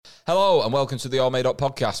Hello and welcome to the All Made Up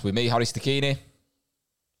podcast with me, Harry Stachini.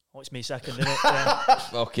 Oh, it's me second, isn't it? Yeah.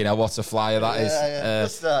 Fucking hell, what a flyer that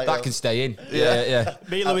is. That can stay in. Yeah.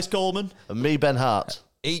 Me, Lewis Coleman. And me, Ben Hart.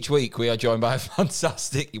 Each week we are joined by a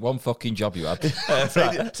fantastic one fucking job you had.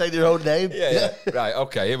 Say your own name. Yeah. Right,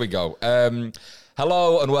 okay, here we go.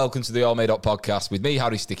 Hello and welcome to the All Made Up podcast with me,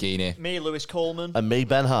 Harry Stachini. Me, Lewis Coleman. And me,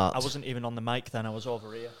 Ben Hart. I wasn't even on the mic then, I was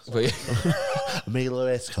over here. Me,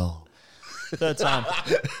 Lewis Cole. Third time.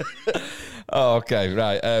 Oh, okay,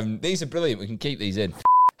 right. These are brilliant. We can keep these in.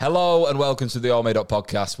 Hello and welcome to the All Made Up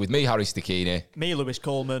podcast with me, Harry Stachini. Me, Lewis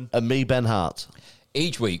Coleman. And me, Ben Hart.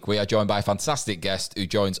 Each week, we are joined by a fantastic guest who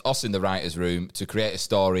joins us in the writer's room to create a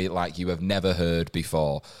story like you have never heard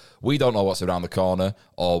before. We don't know what's around the corner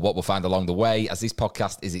or what we'll find along the way, as this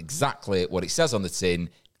podcast is exactly what it says on the tin.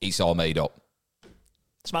 It's all made up.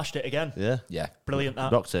 Smashed it again. Yeah. Brilliant,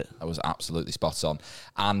 that. Rocked it. That was absolutely spot on.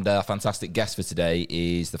 And our fantastic guest for today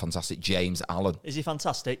is the fantastic James Allen. Is he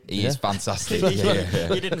fantastic? He is fantastic.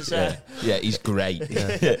 You didn't say. Yeah, he's great.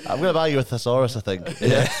 I'm going to buy you a thesaurus, I think.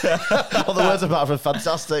 All the words apart from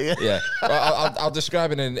fantastic. Yeah. Well, I'll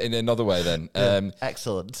describe it in another way then.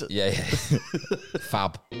 Excellent. Yeah.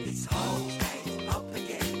 Fab. It's all made up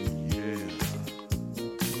again.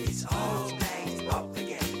 It's all made up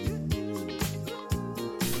again.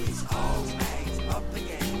 It's all made up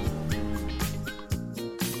again.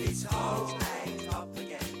 It's all made up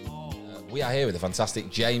again. We are here with the fantastic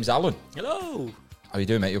James Allen. Hello. How are you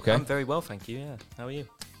doing, mate? You okay? I'm very well, thank you. Yeah. How are you?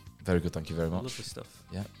 Very good, thank you very much. Lovely stuff.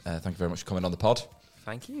 Yeah, thank you very much for coming on the pod.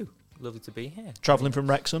 Thank you. Lovely to be here. Travelling from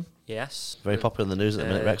Wrexham. Yes. Very popular in the news at the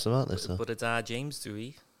minute, Wrexham, aren't they? So. But it's James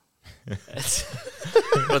Dewey.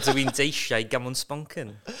 Rydw i'n deisiau gamon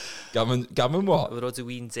sponken. Gammon what? Rydw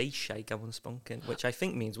i'n deisiau gamon sponken. Which I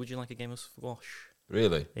think means, would you like a game of squash?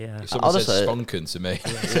 Really? Yeah. If someone Honestly- says spunken to me,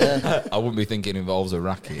 I wouldn't be thinking it involves a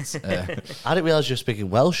racket. I didn't realise you were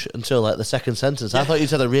speaking Welsh until like the second sentence. I thought you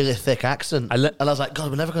had a really thick accent. And I was like,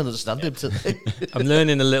 God, we're never going to understand him today. I'm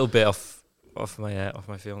learning a little bit off my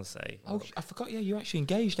fiance. Oh, I forgot. Yeah, you're actually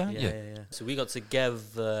engaged, aren't you? Yeah. So we got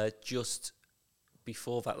together just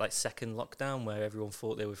before that like second lockdown where everyone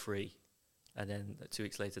thought they were free, and then 2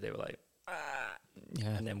 weeks later they were like, Yeah.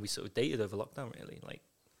 and then we sort of dated over lockdown really, like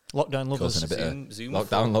Lockdown lovers. Causing a bit Zoom of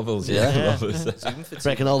lockdown levels. Yeah. Zoom for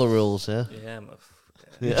Breaking all the rules, yeah.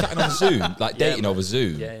 Yeah. Chatting on Zoom, like dating man. over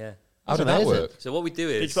Zoom. Yeah. How did That's that amazing. work? So what we do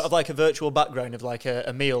Did is you have like a virtual background of like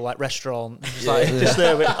a meal, like restaurant? Just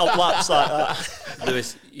there with laps like that.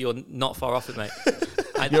 Lewis, you're not far off it, mate.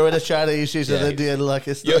 You're in a Chinese, she's Yeah. an Indian, like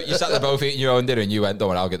a You sat there both eating your own dinner and you went, don't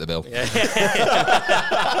worry, I'll get the bill.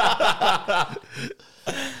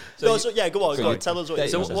 Go on. Tell us what Yeah, you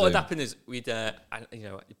So was what on would Zoom. happen is we'd,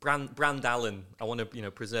 brand Allen. I want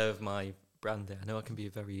to, preserve my brand there. I know I can be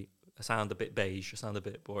I sound a bit beige, I sound a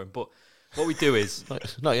bit boring, but what we do is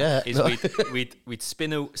Not yet. is No. we'd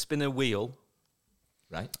spin a wheel,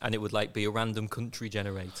 Right? and it would like be a random country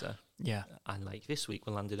generator. Yeah. And like this week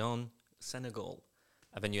we landed on Senegal,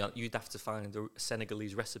 and then you'd have to find a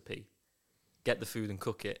Senegalese recipe, get the food and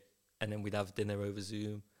cook it, and then we'd have dinner over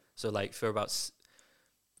Zoom. So like for about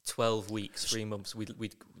 12 weeks, 3 months,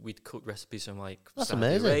 we'd cook recipes from like That's Saudi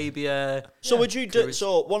amazing. Arabia. So would you do? Curious.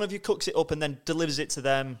 So one of you cooks it up and then delivers it to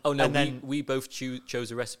them. Oh no, and then we both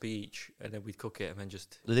chose a recipe each, and then we'd cook it and then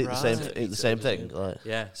just They eat the same, Right. eat the same thing. Like.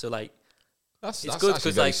 yeah. So like That's it's that's good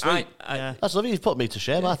actually because very like sweet. yeah. That's lovely. You've put me to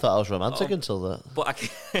shame. I thought I was romantic Oh. until that. but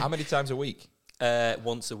I How many times a week?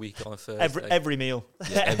 once a week on a Thursday. every meal,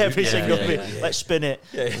 every- every yeah, single yeah, meal. yeah. Let's spin it.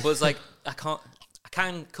 But it's like I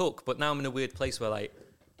can cook, but now I'm in a weird place where like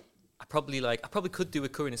I probably could do a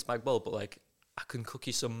curry and a spag bowl, but like I can cook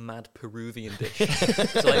you some mad Peruvian dish.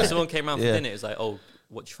 So like if someone came around for Yeah. dinner, it's like, oh,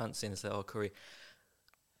 what do you fancy? And I say, oh, curry.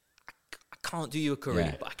 I can't do you a curry,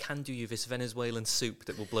 Yeah. but I can do you this Venezuelan soup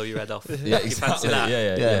that will blow your head off. Yeah, You fancy exactly. that?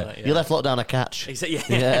 Yeah. Yeah. Like, You left lockdown a catch.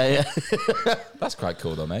 Exactly. Yeah. That's quite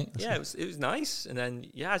cool, though, mate. Yeah, it was nice, and then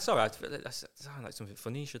it's all right. That sounded like something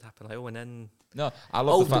funny should happen. Like, oh, and then No, I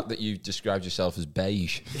love Oh, the fact that you described yourself as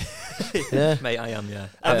beige. Yeah. mate, I am, yeah.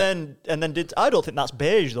 And then did I don't think that's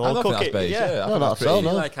beige though. I don't think Cook that's it, beige. Yeah. Yeah, I No, think not that's at all, pretty-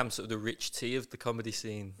 I feel no. like I'm sort of the rich tea of the comedy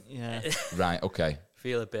scene. Yeah. Right, okay.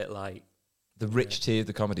 Feel a bit like The rich tea of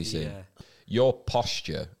the comedy scene. yeah. Your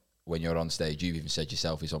posture when you're on stage, you've even said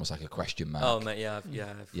yourself, is almost like a question mark. Oh mate,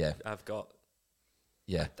 I've got.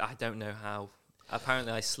 Yeah. I don't know how.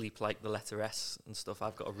 Apparently, I sleep like the letter S and stuff.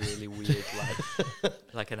 I've got a really weird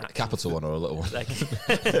like an A accent. capital one or a little one. Like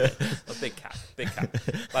a big cat. But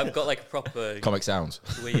I've got like a proper Comic Sounds.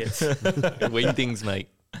 weird wingdings, mate.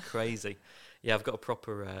 Crazy. Yeah, I've got a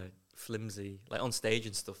proper flimsy, like on stage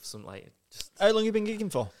and stuff. Some like just How long you been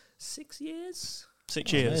gigging for? 6 years.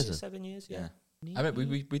 6 years. amazing. 7 years, yeah. I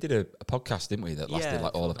mean, we did a podcast, didn't we, that lasted Yeah,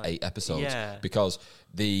 like all of like- 8 episodes? yeah. Because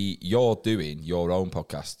you're doing your own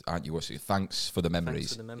podcast, aren't you? Thanks for the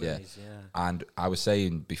memories. Thanks for the memories, yeah. And I was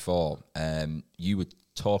saying before, you would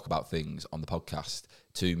talk about things on the podcast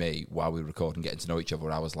to me while we were recording, getting to know each other.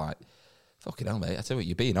 And I was like, fucking hell, mate, I tell you what,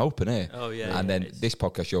 you're being open here. Oh, yeah. And yeah, then it's- this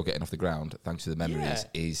podcast you're getting off the ground, thanks to the memories,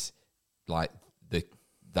 is like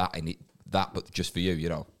that, but just for you, you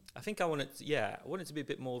know. I think I want it to be a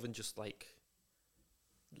bit more than just like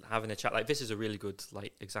having a chat. Like, this is a really good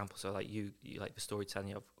like example. So like you like the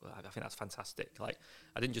storytelling of, I think that's fantastic. Like,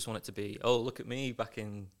 I didn't just want it to be, oh, look at me back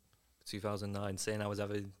in 2009 saying I was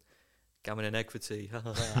having gammon and egg for tea.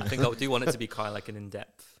 I think I do want it to be kind of like an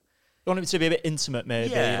in-depth. You want it to be a bit intimate,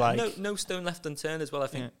 maybe. Yeah, like no stone left unturned as well. I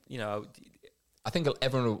think, you know, I think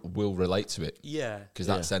everyone will relate to it yeah. because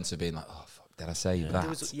that sense of being like, oh, fuck, did I say that? There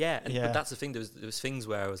was, but that's the thing. There was things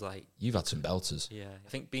where I was like, You've had some belters. yeah. I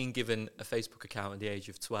think being given a Facebook account at the age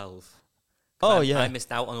of 12. I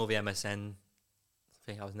missed out on all the MSN. I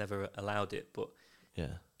think I was never allowed it, but Yeah.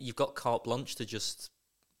 you've got carte blanche to just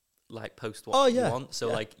like post what you want. So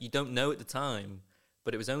like you don't know at the time,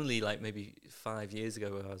 but it was only like maybe 5 years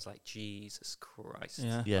ago where I was like, Jesus Christ.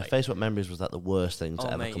 Yeah. Yeah, like, Facebook memories was like the worst thing to Oh,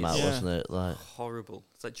 ever mate, come out, it's- wasn't it? Like, horrible.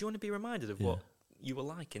 It's like, do you want to be reminded of what you were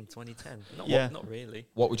like in 2010? Not really.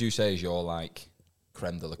 What would you say is your like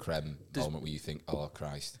creme de la creme moment where you think, oh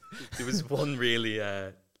Christ? There was one really,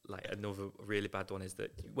 like another really bad one is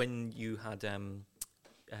that when you had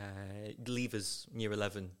leavers in year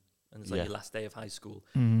 11 and it's like your last day of high school,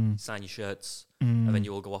 you sign your shirts and then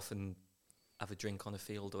you all go off and have a drink on a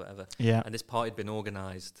field or whatever. Yeah. And this party had been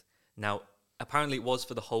organised. Now, apparently it was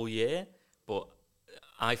for the whole year, but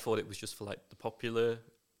I thought it was just for like the popular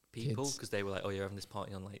people Kids. because they were like, oh, you're having this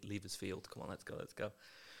party on like Leavers Field. Come on, let's go.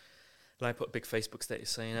 And I put a big Facebook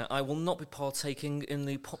status saying, I will not be partaking in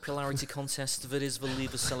the popularity contest that is the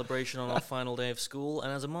Leavers celebration on our final day of school,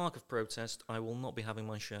 and as a mark of protest, I will not be having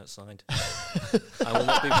my shirt signed.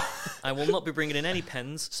 I will not be bringing in any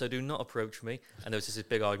pens, so do not approach me. And there was this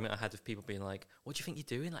big argument I had with people being like, what do you think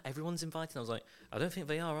you're doing? Like, everyone's invited. I was like, I don't think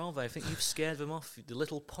they are they? I think you've scared them off. The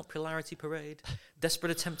little popularity parade.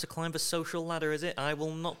 Desperate attempt to climb the social ladder, is it? I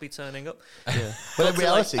will not be turning up. yeah. But in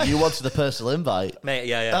reality, you wanted a personal invite. Mate,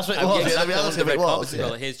 yeah. That's what it was. Exactly, The reality on the of it red was, carpet, yeah.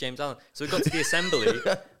 like, here's James Allen. So we got to the assembly,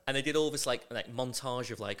 and they did all this like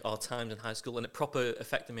montage of like our times in high school, and it proper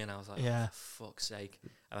affected me. And I was like, Yeah. oh, for fuck's sake.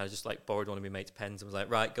 And I just like borrowed one of my mate's pens and was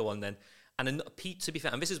like, right, go on then. And then Pete, to be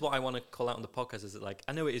fair, and this is what I want to call out on the podcast, is that like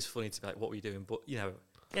I know it is funny to be like, what were you doing? But you know, at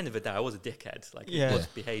the end of the day, I was a dickhead. Like, it was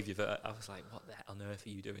behaviour that I was like, what the hell on earth are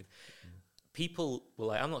you doing? People were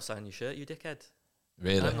like, I'm not signing your shirt, you dickhead.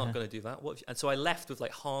 Really? I'm not going to do that. What? And so I left with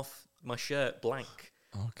like half my shirt blank.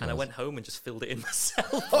 And I went home and just filled it in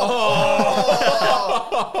myself.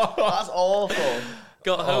 That's awful.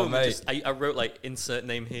 Got home, and mate. just, I wrote like insert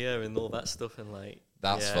name here and all that stuff, and like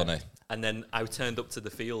That's funny. And then I turned up to the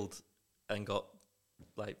field and got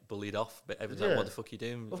like bullied off. But everyone's like, "What the fuck are you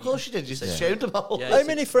doing?" Of course you did. You just shamed them all. Yeah. How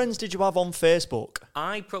many friends did you have on Facebook?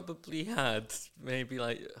 I probably had maybe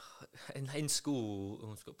like in school,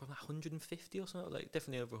 it's got probably 150 or something, like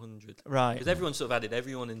definitely over 100. Right. Because everyone sort of added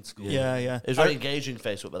everyone in school. Yeah. It was very engaging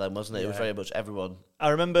Facebook, but then wasn't it? It was very much everyone. I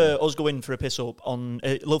remember us going for a piss up on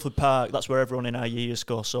Lilford Park. That's where everyone in our years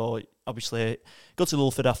go. So obviously, go to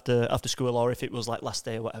Lilford after school, or if it was like last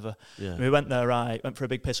day or whatever. Yeah. We went there, went for a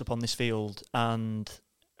big piss up on this field, and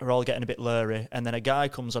we're all getting a bit leery. And then a guy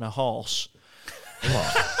comes on a horse.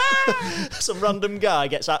 Some random guy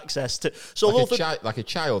gets access to. So Lilford, Like a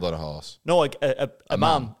child on a horse. no, a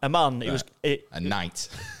man. A man. It was. A knight.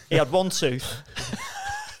 He had one tooth.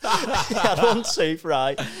 He had one tooth,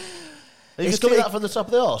 right? You He's can see coming- that from the top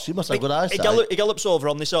of the horse. You must have good eyesight. He gallops over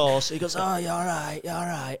on this horse. He goes, oh, you're all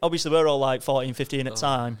right. Obviously, we're all like 14, 15 at the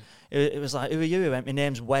time. It was like, who are you? He went, my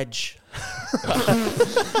name's Wedge.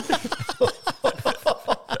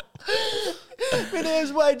 My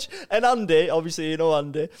name's Wedge. And Andy, obviously you know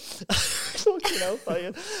Andy. Fucking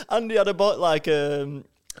hellfire. Andy had like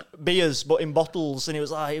beers, but in bottles. And he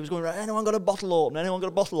was going, right, anyone got a bottle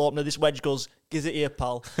opener? This Wedge goes, gives it here,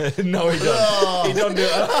 pal. No, he don't. He don't do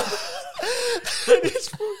it. And he's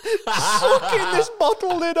sucking this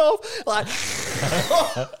bottle lid off, like,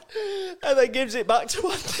 and then gives it back to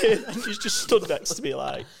Andy, and she's just stood next to me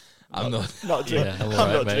like, I'm not. not drinking. I'm I'm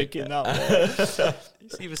alright, not mate. drinking that.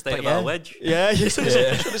 See the state of our wedge. Yeah, you should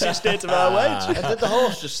have seen state of our Wedge. And did the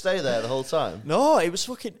horse just stay there the whole time? No, it was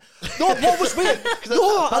fucking. No, what was weird?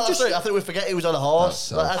 No, I think we forget he was on a horse.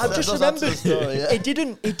 That's so I just remembered Story, yeah.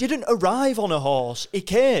 he didn't arrive on a horse. He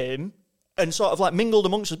came. and sort of like mingled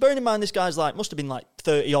amongst us. Bearing in mind, this guy's like must have been like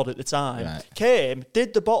 30 odd at the time. Right. Came,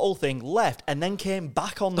 did the bottle thing, left, and then came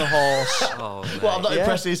back on the horse. Oh, Well, I'm not Yeah.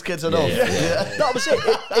 impressed these kids enough. That was it.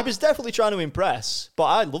 It was definitely trying to impress, but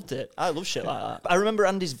I loved it. I love shit like that. I remember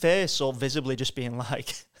Andy's face so visibly just being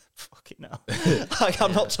like, "Fucking hell!" Like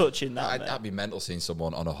I'm not touching that. mate. I'd be mental seeing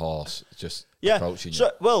someone on a horse just Yeah. approaching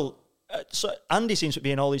you. So Andy seems to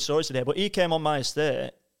be in all these stories today, but he came on my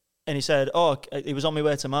estate and he said, he was on my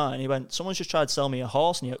way to mine. He went, someone's just tried to sell me a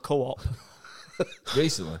horse near Co-op.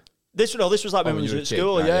 Recently. This was like when when we you was were a at kid,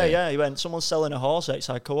 school. right, Yeah, yeah. yeah. He went, someone's selling a horse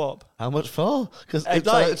outside Co-op. How much for? Because And it's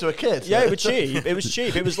like, to a kid. Yeah, it was cheap. It was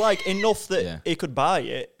cheap. It was like enough that Yeah. he could buy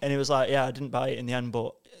it. And he was like, yeah, I didn't buy it in the end,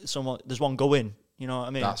 but there's one going. You know what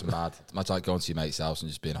I mean? That's mad. Imagine like going to your mate's house and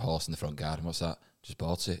just being a horse in the front garden. What's that? Just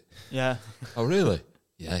bought it. Yeah. Oh, really?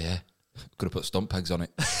 Yeah. Could have put stump pegs on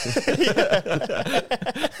it.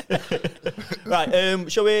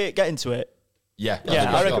 Right, shall we get into it? Yeah.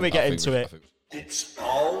 Yeah, I reckon we get into it. It's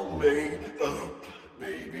all made up,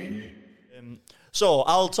 baby. So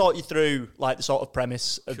I'll talk you through like the sort of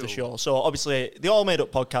premise of the show. So obviously the All Made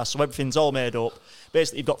Up podcast, so everything's all made up.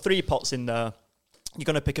 Basically, you've got 3 pots in there. You're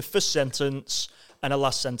going to pick a first sentence and a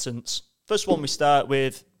last sentence. First one we start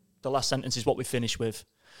with, the last sentence is what we finish with.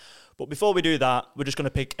 But before we do that, we're just going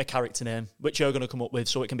to pick a character name, which you're going to come up with.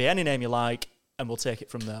 So it can be any name you like, and we'll take it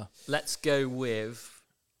from there. Let's go with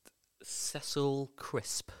Cecil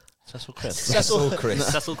Crisp. Cecil Crisp. Cecil Chris.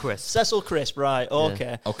 Cecil Crisp. Cecil Crisp, right?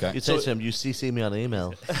 Okay. Okay. You say to him, you CC me on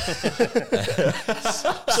email. So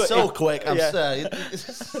So it- quick, I'm yeah. saying.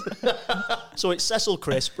 So it's Cecil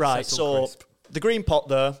Crisp, right? Cecil so Crisp. the green pot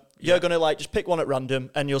there, you're going to like just pick one at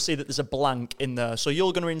random, and you'll see that there's a blank in there. So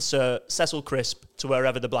you're going to insert Cecil Crisp to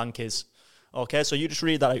wherever the blank is. Okay, so you just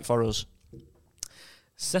read that out for us.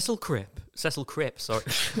 Cecil Crip, sorry.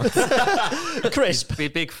 Crisp. Be a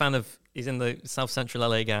big fan of. He's in the South Central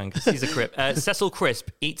LA gang. He's a Crip. Cecil Crisp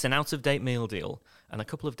eats an out-of-date meal deal, and a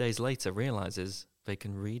couple of days later realizes they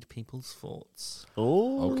can read people's thoughts.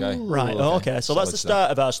 Oh, Okay. Right, okay. So that's the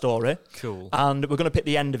start of our story. Cool. And we're going to pick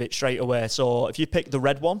the end of it straight away. So if you pick the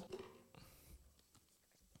red one,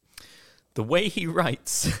 The way he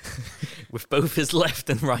writes with both his left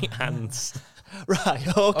and right hands.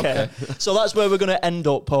 right, okay. So that's where we're going to end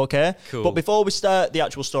up, okay? Cool. But before we start the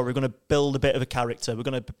actual story, we're going to build a bit of a character. We're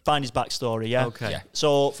going to find his backstory, yeah? Okay. Yeah.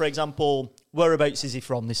 So, for example, whereabouts is he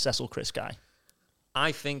from, this Cecil Crisp guy?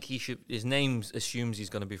 I think he should. His name assumes he's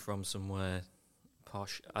going to be from somewhere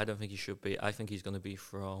posh. I don't think he should be. I think he's going to be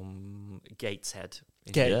from Gateshead.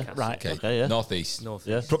 in Okay, Newcastle. right. Okay, yeah. Northeast. North.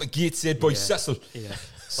 Yeah. From Gateshead by Yeah. Cecil. Yeah.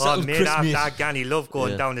 Cecil Christmas. Ganny love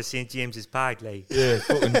going Yeah. down to St James's Park, like. Yeah,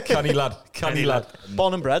 fucking canny lad. Canny lad.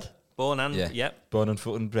 Born and bred? Born and Yeah. yep. Born and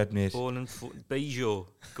foot and bread, mate. Born and Bijou.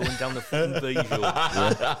 Going down the fucking Bijou.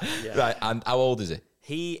 Right, and how old is he?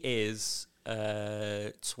 He is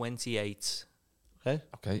 28. Okay.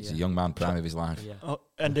 Okay, he's a Yeah. young man, prime of his life. Yeah. Oh,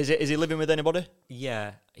 and is he living with anybody?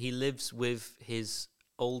 Yeah. He lives with his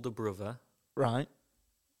older brother, Right.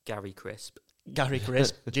 Gary Crisp. Gary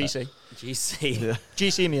Crisp, GC. GC.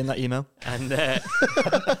 GC me in that email. And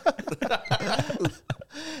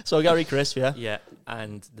So Gary Crisp, yeah, yeah,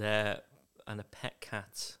 and a pet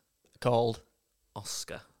cat, called.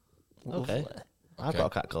 Oscar. Okay. I've Okay. got a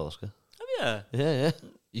cat called Oscar. Oh yeah. Yeah, yeah.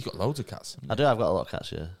 You got loads of cats. I do. I've got a lot of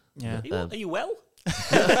cats, yeah. Yeah. Are you well?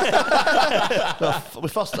 We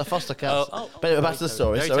foster cats. Oh, but anyway, back to the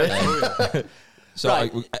story. Very Sorry. territorial. So,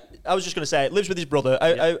 Right. I was just going to say, lives with his brother.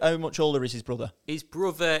 How much older is his brother? His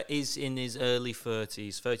brother is in his early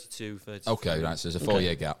 30s, 32, 33. okay, right, so there's a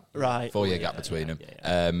 4-year gap. Right. 4-year gap between them.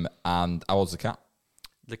 yeah. And how old's the cat?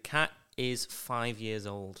 The cat is 5 years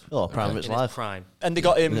old. Oh, prime of In its its life. prime. And they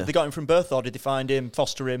got him. They got him from birth, or did they find him,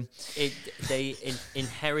 foster him? They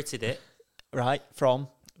inherited it, Right from.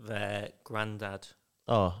 their granddad.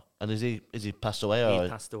 Oh, and is he passed away? He Or?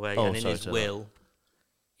 passed away, Oh, and in sorry his to will,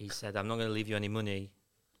 he said, I'm not going to leave you any money,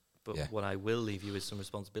 but Yeah. what I will leave you is some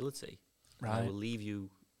responsibility. I Right. will leave you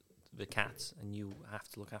the cat, and you have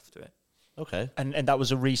to look after it. Okay. And that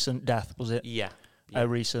was a recent death, was it? Yeah. A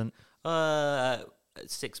recent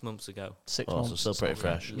 6 months ago. 6 Oh, so months. still pretty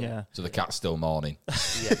fresh. Yeah. So the cat's still mourning Yeah.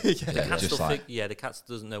 The Yeah, cat just still like- the cat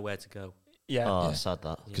doesn't know where to go. Yeah. Oh, Yeah. sad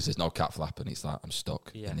that. because there's no cat flap and it's like, I'm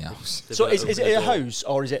stuck Yeah. in the house. They've So got is open it the a door. house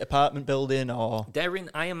or is it apartment building or They're in.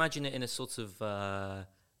 I imagine it in a sort of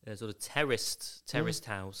terraced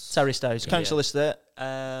house. terraced house? Council estate.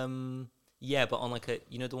 Yeah, but on like a,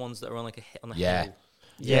 you know, the ones that are on like on a Yeah. hill.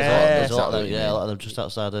 Yeah. There's a lot of them, Exactly. yeah, a lot of them just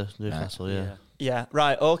outside of Newcastle, yeah. Yeah.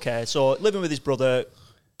 Right. Okay. So living with his brother,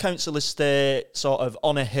 council estate, sort of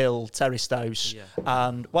on a hill, terraced house. Yeah.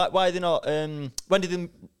 And why are they not? When did they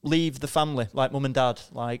leave the family, like mum and dad?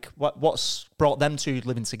 Like, what's brought them to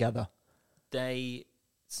living together? They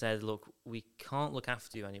said, look, we can't look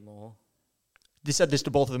after you anymore. They said this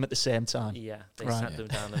to both of them at the same time. Yeah, they Right. sat them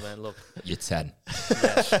down and went, look, You're 10.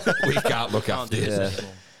 yeah, We can't look can't after do you. this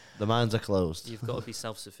anymore. The minds are closed. You've got to be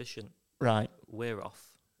self-sufficient. Right. We're off.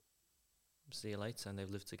 See you later. And they've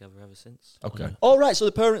lived together ever since. Okay. All right, so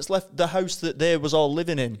the parents left the house that they was all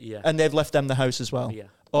living in, Yeah. and they've left them the house as well. Yeah.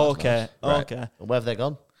 Okay, Right. okay. And where have they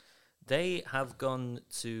gone? They have gone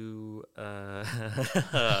to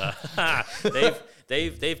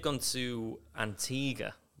they've gone to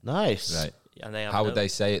Antigua, Nice. Right. and they have How no- would they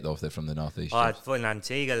say it, though, if they're from the northeast? Oh, I'd fun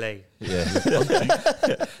Antigua, like. Yeah.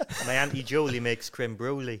 My Auntie Jolie makes creme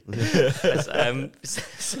brulee.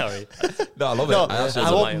 sorry, No, I love No, it. I actually I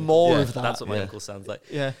what love want my- more yeah, of that. that's what my Yeah. uncle sounds like.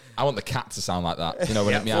 Yeah. I want the cat to sound like that. You know,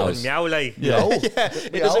 when it Yeah, meows. meow, like. Yeah. It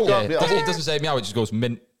doesn't Yeah. go. It doesn't say meow, it just goes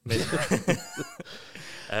mint.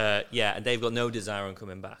 Yeah, and they've got no desire on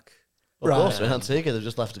coming back. Of Right. course, in Antigua, they've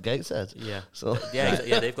just left a Gateshead. Yeah, So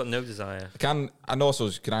yeah, they've got no desire.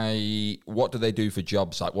 What do they do for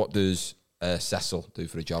jobs? Like, what does Cecil do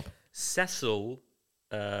for a job? Cecil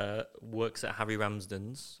works at Harry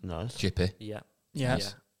Ramsden's. nice. Chippy. Yeah,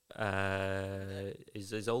 Yes. yeah.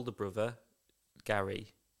 His older brother,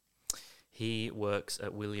 Gary, he works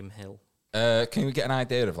at William Hill. Can we get an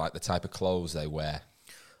idea of like the type of clothes they wear?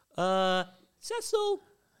 Cecil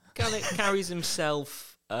carries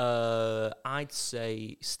himself, I'd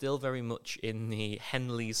say, still very much in the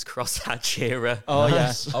Henley's crosshatch era Oh,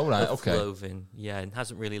 Nice. Oh right, of okay. clothing. Yeah, and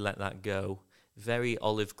hasn't really let that go. Very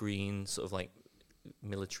olive green, sort of like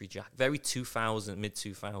military jacket. Very 2000, mid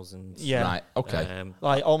 2000s. Yeah. Right, okay.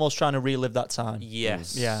 Like almost trying to relive that time.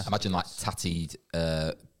 Yes. Yeah. Imagine like tattied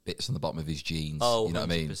bits on the bottom of his jeans. Oh, you know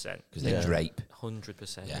what I mean? 100%. Because they Yeah. drape.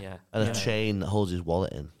 100%. Yeah. Yeah. And Yeah. a chain that holds his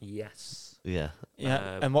wallet in. Yes. Yeah.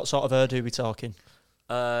 Yeah. And what sort of hairdo are we talking?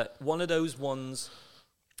 One of those ones.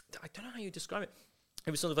 I don't know how you describe it. It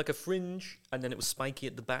was sort of like a fringe, and then it was spiky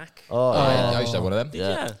at the back. Oh, I used to have one of them.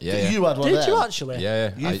 yeah. Yeah, yeah. You had one Did of you them? actually?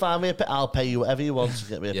 Yeah, You find me a I'll pay you whatever you want to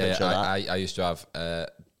get me a yeah, picture of that. I used to have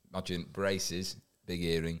imagine braces, big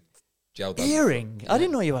earring, gel dog. Earring? I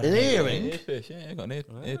didn't know you had An an earring? Earpiece, yeah, I got an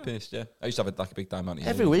earpiece, yeah. I used to have like a big diamond.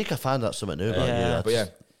 Every week I find out something new about Yeah. you. But yeah,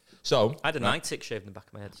 so I had a night tick shaved in the back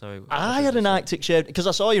of my head. So I had an Arctic shaved because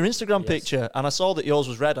I saw your Instagram picture and I saw that yours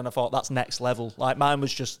was red and I thought that's next level. Like mine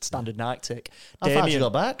was just standard Arctic. I found you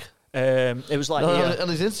got back. It was like No, here. on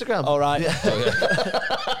his Instagram. All right. You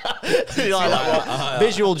like that one?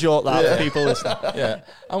 Visual joke that for people listening. yeah.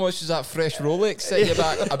 How much is that fresh Rolex? Set you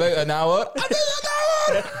back about an hour.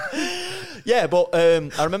 Yeah, but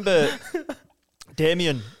I remember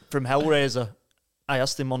Damien from Hellraiser. I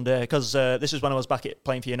asked him one day because this is when I was back at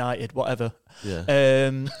playing for United, whatever. Yeah.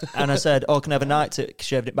 And I said, "Oh, can I have a night tick?"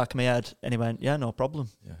 Shaved it back of my head, and he went, "Yeah, no problem."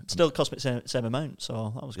 Yeah. Still cost me the same amount,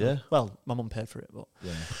 so that was good. Yeah. Well, my mum paid for it, but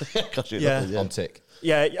Cost you Yeah. nothing, On tick.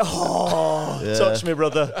 yeah. Oh, Yeah. touch me,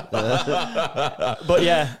 brother. But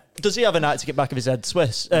yeah, does he have a night tick back of his head?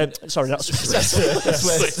 Swiss. Sorry, not Swiss.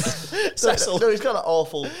 Swiss. Cecil. No, he's got an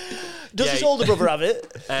awful. Does Yeah, his older brother have it?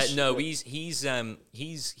 no, he's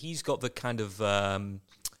got the kind of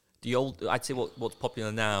the old. I'd say what's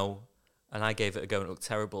popular now, and I gave it a go and it looked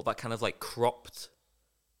terrible. That kind of like cropped,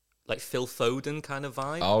 like Phil Foden kind of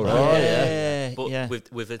vibe. Oh, right. Oh, yeah, but yeah.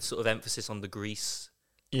 with a sort of emphasis on the grease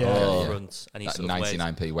Yeah. on Oh, the yeah. front, and he's That sort of wears-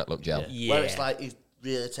 99p wet look gel. Yeah, Where it's like he's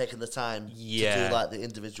really taking the time to Yeah. do like the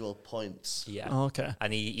individual points yeah. Okay.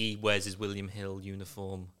 And he wears his William Hill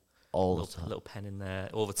uniform, all the little, time. little pen in there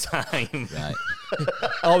all the time. Right.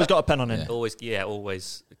 Always got a pen on him. always.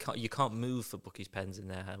 You can't move for Bucky's pens in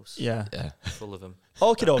their house. Yeah. Yeah. Full of them.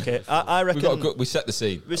 Okay. I reckon. We set the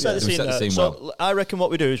scene. We set the scene there. well. So I reckon what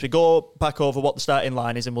we do is we go back over what the starting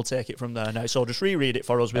line is and we'll take it from there now. So just reread it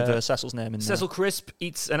for us with Cecil's name in there. Cecil Crisp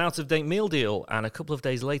eats an out-of-date meal deal and a couple of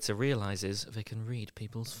days later realises they can read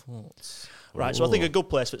people's thoughts. Right, so I think a good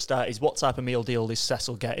place for it start is what type of meal deal is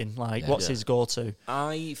Cecil getting? Like, what's his go-to?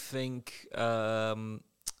 I think... do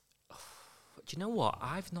you know what?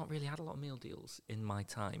 I've not really had a lot of meal deals in my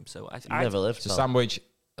time. So I Never lived. It's a so. sandwich,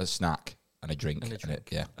 a snack, and a drink. And a innit? drink.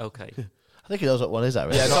 Yeah. Okay. I think he knows what one is, that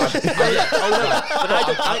right? Yeah, no,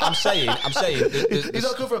 I'm saying. He's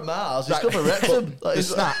not come from Mars. He's come from Wrexham. Like, The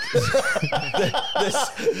snack.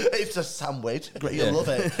 it's a sandwich. Great, you'll love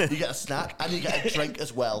it. You get a snack and you get a drink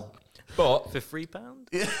as well. But For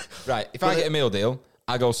 £3? right, if I get a meal deal,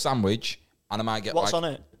 I go sandwich, and I might get What's like,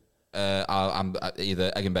 on it? I'm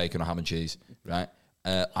either egg and bacon or ham and cheese, right?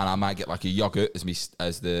 And I might get like a yogurt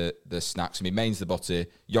as the snack. So my main's the butter,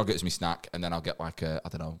 yogurt is my snack, and then I'll get like a, I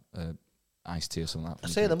don't know, iced tea or something like that.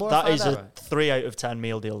 I say the more I That find is out, a 3 out of 10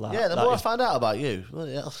 meal deal. That. yeah, the That more I is- find out about you,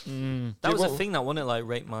 bloody hell. That was a thing that wasn't it, like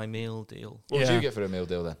rate my meal deal. What would Yeah. you get for a meal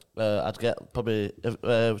deal then? I'd get probably.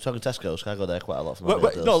 We're talking Tesco's. I go there quite a lot for my meal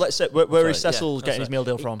deals. No, let's say where is Sorry, Cecil yeah, getting his meal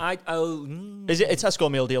deal from? Is it a Tesco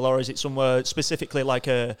meal deal or is it somewhere specifically like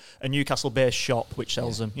a Newcastle-based shop which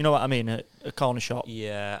sells them? You know what I mean? A corner shop.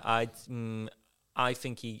 Yeah, I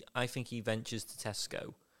think he ventures to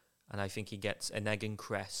Tesco, and I think he gets an egg and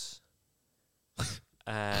cress.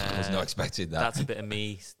 I was not expecting that. That's a bit of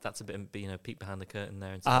me. That's a bit of being a peek behind the curtain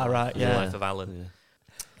there. Into Right, the yeah. life of Alan.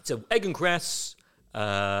 So egg and cress.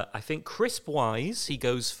 I think crisp-wise, he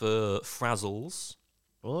goes for Frazzles.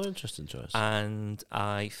 Oh, interesting choice. And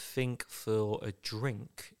I think for a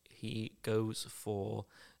drink, he goes for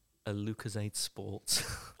a Lucozade Sport.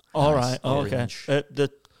 All right. Okay. Orange.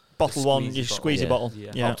 The bottle one, squeezy your bottle. squeezy Yeah. bottle.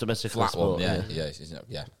 Yeah. Yeah. Optimistic flat sport, one, yeah.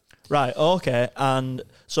 Yeah. Right. Okay. And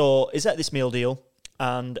so is that this meal deal?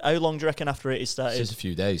 And how long do you reckon after it is It's started? just a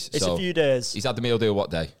few days. It's so a few days. He's had the meal deal what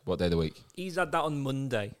day? What day of the week? He's had that on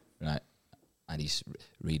Monday. Right. And he's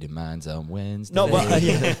reading minds on Wednesday. No, but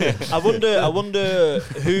I wonder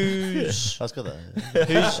whose That's good.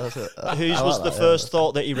 whose was the first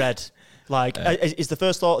thought that he read. Like, is the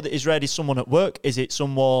first thought that he's read is someone at work? Is it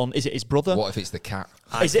someone? Is it his brother? What if it's the cat?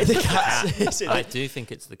 Is it the cat? Is it I the, do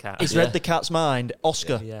think it's the cat. he's read the cat's mind.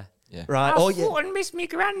 Oscar. Yeah. Yeah. Right. Oh yeah. and miss me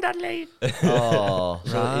granddad late. Oh,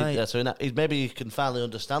 so Right. yeah, so maybe you can finally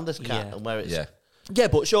understand this cat Yeah. and where it's. Yeah. Yeah,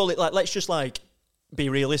 but surely, like, let's just like be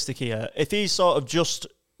realistic here. If he's sort of just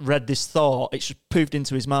read this thought, it's just poofed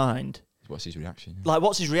into his mind. What's his reaction? Like,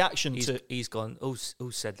 what's his reaction to? He's gone. Who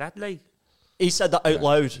said that late? He said that out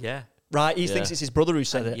loud. Yeah. Right. He Yeah. thinks it's his brother who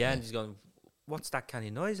said And, it. yeah, and he's gone. What's that kind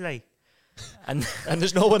of noise like? And And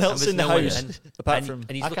there's no one else there's in the no one- house and- apart and- from.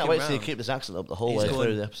 and he's I can't looking wait to see you round. keep this accent up the whole He's way going-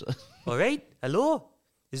 through the episode. All right, hello.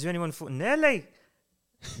 Is there anyone footing there, like?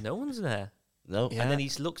 No one's there. No. Yeah. And then he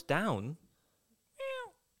looks down,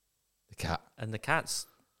 The cat. and the cat's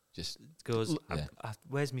Just goes, Yeah.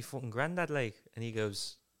 "Where's me fucking granddad, like?" And he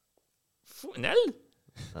goes, "Fucking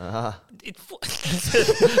hell! It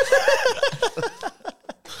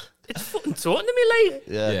it's fucking talking to me, like."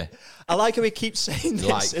 yeah. I like how he keeps saying this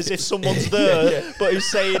Like- as if someone's there, but he's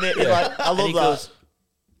saying it like, I And love he that. goes,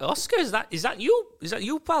 "Oscar, is that you? Is that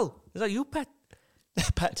you, pal? Is that you, pet?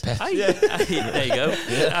 Pet. Aye. There you go.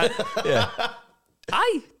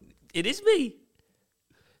 Aye, it is me.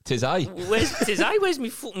 Tis I. Where's me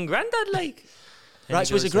fucking granddad, like?" And Right, he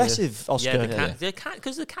so he's goes, aggressive, Oscar. Yeah, the cat,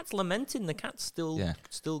 because the cat's lamenting. The cat's still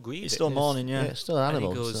grieving. He's still mourning, Yeah, yeah. it's still an And he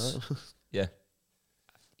animal. goes- so- Yeah.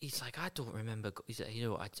 He's like, I don't remember. He's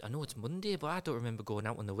like, I know it's Monday, but I don't remember going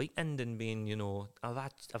out on the weekend and being,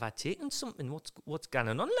 have I taken something? What's going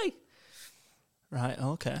on, like? Right,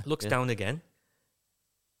 okay. Looks down again,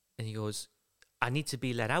 and he goes, I need to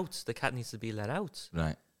be let out. The cat needs to be let out.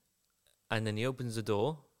 Right. And then he opens the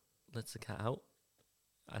door, lets the cat out,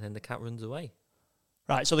 and then the cat runs away.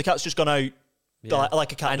 Right, so the cat's just gone out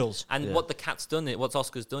like a cat does. And Yeah. what the cat's done, what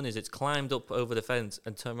Oscar's done is it's climbed up over the fence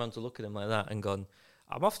and turned around to look at him like that and gone,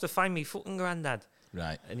 I'm off to find me fucking granddad.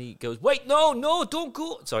 Right. And he goes, wait, no, don't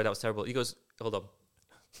go. Sorry, that was terrible. He goes, hold on.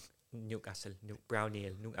 Newcastle, Brown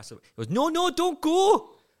Ale, Newcastle. He goes, no, don't go.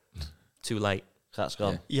 Too late. Cat's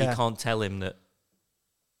gone. Yeah. He can't tell him that.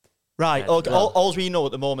 Right, Yeah. okay, all we know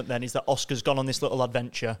at the moment then is that Oscar's gone on this little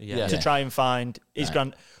adventure Yeah. to Yeah. try and find his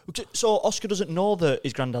grand. So Oscar doesn't know that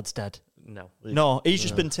his granddad's dead. No. No, he's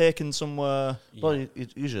just been taken somewhere. Well, you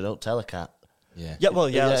usually don't tell a cat. Yeah. Yeah, well,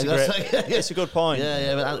 yeah, that's a that's great. like- It's a good point.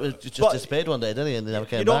 Yeah, but it just But- disappeared one day, didn't he? And they never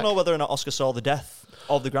came You don't back. know whether or not Oscar saw the death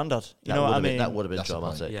of the granddad. You know what I mean? That would have been That's the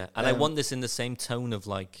point. traumatic. Yeah. And I want this in the same tone of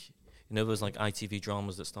like, those like ITV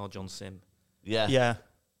dramas that star John Sim. Yeah. Yeah.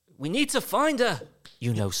 We need to find her.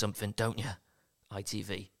 You know something, don't you?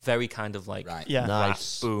 ITV. Very kind of like, Right. Yeah.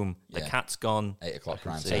 Nice. boom. The Yeah. cat's gone. 8 o'clock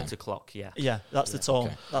prime see. time. 8 o'clock, yeah. Yeah, that's the tone.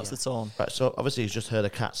 okay. That's the tone. Right, so obviously he's just heard a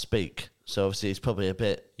cat speak. So obviously he's probably a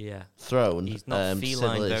bit Yeah. thrown. He's not to say the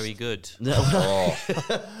feline least. very good. No. Oh.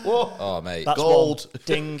 Whoa. Oh, mate. That's Gold. one.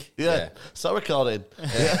 Ding. Yeah. Yeah. Start recording.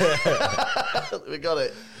 We got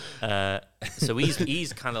it. So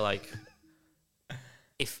he's kind of like,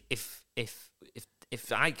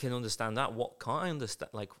 if I can understand that, what can't I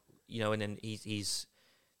understand? Like, and then he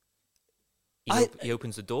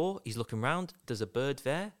opens the door. He's looking round. There's a bird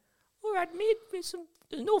there. Oh, I'd made me some.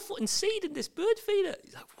 There's no fucking seed in this bird feeder.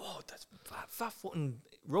 He's like, whoa, that's fat fucking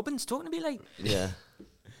Robin's talking to me like. Yeah.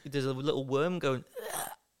 There's a little worm going.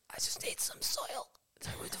 I just need some soil. It's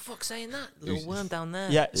like, who the fuck's saying that? Little worm down there.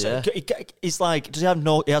 Yeah. So Yeah. he's like, does he have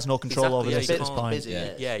no? He has no control over Exactly, this yeah, at this you can't- point. busy,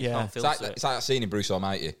 Yeah. Yeah, you Yeah. can't It's filter like, it. it's like that scene in Bruce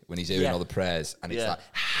Almighty when he's hearing Yeah. all the prayers and it's Yeah. like,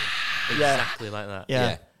 Exactly like that.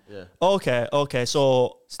 Yeah. Yeah. Okay.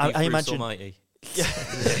 So Steve I Bruce imagine. Almighty.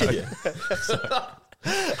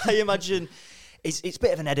 I imagine it's a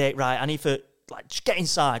bit of an headache, right? I need to just get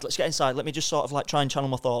inside. Let's get inside. Let me just sort of try and channel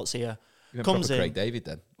my thoughts here. Comes in. Craig David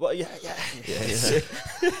then. Well, yeah.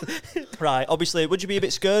 Right. Obviously, would you be a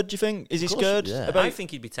bit scared? Do you think? Is he scared? Yeah. About? I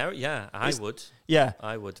think he'd be terrible. Yeah, I would. Yeah.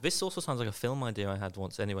 I would. This also sounds like a film idea I had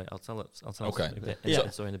once. Anyway, I'll tell Okay. Yeah.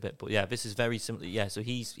 story in a bit. But yeah, this is very similar. Yeah, so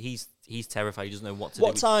he's terrified. He doesn't know what to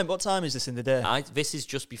What do. time? What time is this in the day? This is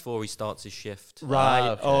just before he starts his shift. Right.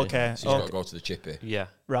 okay. Okay. So he's got to go to the chippy. Yeah.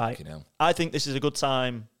 Right. Fucking hell. I think this is a good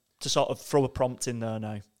time to sort of throw a prompt in there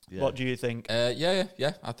now. Yeah. What do you think? Yeah,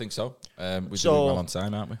 I think so. We're So- doing well on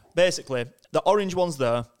time, aren't we? Basically, the orange one's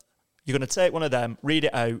there. You're going to take one of them, read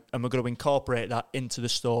it out, and we're going to incorporate that into the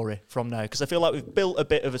story from now. Because I feel like we've built a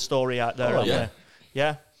bit of a story out there, haven't yeah. we?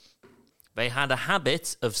 Yeah? They had a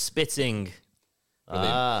habit of spitting.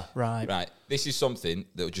 Ah. Right. Right. This is something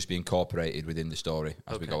that will just be incorporated within the story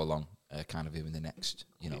as we go along, kind of in the next,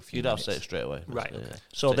 few You'd have to minutes. say it straight away. Right, Yeah. okay.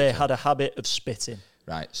 So they had a habit of spitting.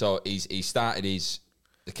 Right. So he started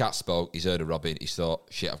the cat spoke, he's heard of Robin, he thought,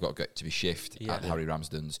 shit, I've got to get to my shift at Harry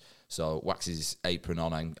Ramsden's. So waxes his apron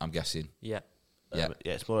on, I'm guessing. Yeah. Yeah.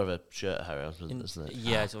 Yeah, it's more of a shirt, Harry, isn't it?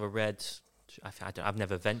 Yeah, it's of a red. I've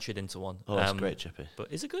never ventured into one. Oh, it's great, Chippy.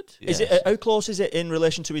 But is it good? Is it? How close is it in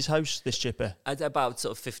relation to his house, this chipper? At about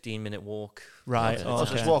sort of 15-minute walk. Right. Okay. So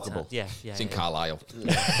it's Okay. walkable. Yeah. It's in Carlisle.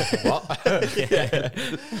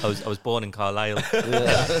 I was born in Carlisle.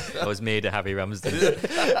 I was made at Harry Ramsden.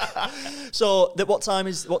 So, what time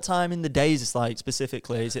in the day is this like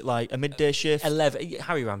specifically? Is it like a midday shift? 11.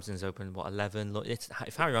 Harry Ramsden's open, 11? Look, if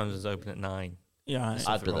Harry Ramsden's open at 9, Yeah. Right.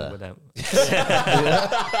 I'd be wrong there. with them.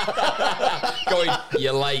 Going,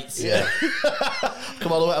 you're late. Yeah.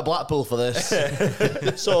 Come all the way to Blackpool for this.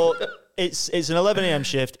 So it's an 11 a.m.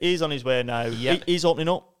 shift. He's on his way now. Yeah. He's opening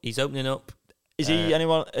up. He's opening up. Is he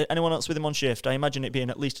anyone else with him on shift? I imagine it being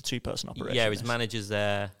at least a 2-person operation. Yeah, his manager's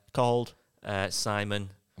there. Called. Simon.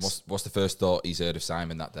 What's the first thought he's heard of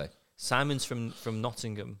Simon that day? Simon's from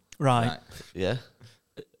Nottingham. Right. Yeah.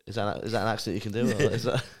 Is that an accent you can do? Or is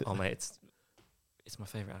that... Oh mate, it's my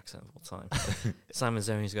favourite accent of all time. Simon's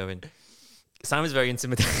there and he's going. Simon's very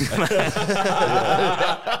intimidating.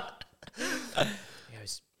 He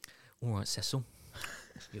goes, "All right, Cecil,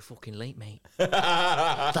 you're fucking late, mate.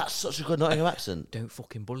 That's such a good Nottingham accent. Don't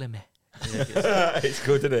fucking bully me." It's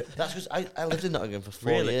good, isn't it? That's because I lived in Nottingham for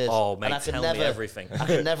 4 Really? years. Oh, and mate, I could tell never, me everything. I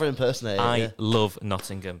could never impersonate it. I love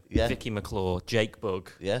Nottingham. Yeah. Vicky McClure, Jake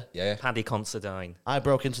Bugg, Yeah. Yeah. Paddy Considine. I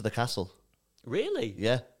broke into the castle. Really?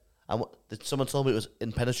 Yeah. And someone told me it was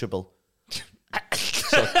impenetrable.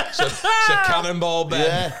 So Cannonball Ben.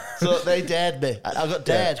 Yeah. So they dared me. I got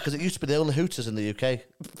dared because it used to be the only Hooters in the UK.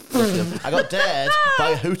 I got dared by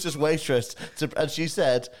a Hooters waitress, and she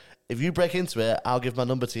said, "If you break into it, I'll give my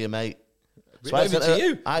number to your mate." So Really? To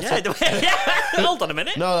you? Hold on a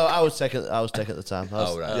minute. No, I was taking at the time.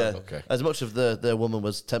 Oh, right, okay. As much of the woman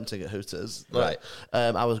was tempting at Hooters, Right.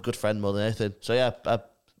 I was a good friend more than anything. So yeah, I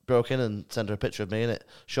broke in and sent her a picture of me in it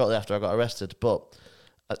shortly after I got arrested. But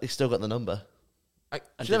he still got the number.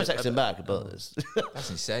 She never texted him back, but it's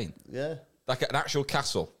That's insane. yeah. Like an actual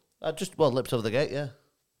castle. I just lipped over the gate. Yeah.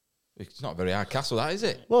 It's not a very hard castle, that is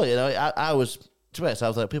it? Well, I was. To be honest, I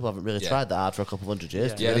was like, people haven't really Yeah. tried that hard for a couple of 100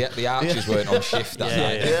 years. Yeah, the archers weren't on shift that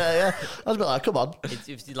night. yeah. I was a bit like, come on.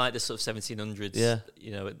 It's like the sort of 1700s. Yeah.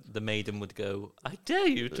 You know, the maiden would go, "I dare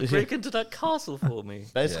you to break into that castle for me."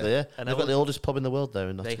 Basically, yeah. And They've got the oldest pub in the world there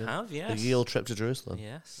in They Nottingham. have, yes. The ye old trip to Jerusalem.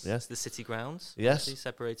 Yes. Yeah. It's the city grounds. Yes. Obviously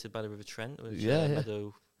separated by the River Trent, which Yeah, yeah.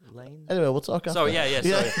 Meadow Lane. Anyway, we'll talk after. Sorry,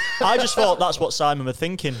 sorry. I just thought that's what Simon were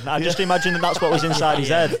thinking. I just imagined that's what was inside his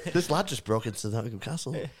head. This lad just broke into the Nottingham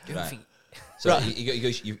Castle. Right. So he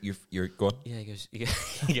goes, you're going. Yeah, he goes,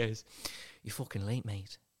 "You're fucking late,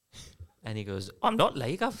 mate." And he goes, "I'm not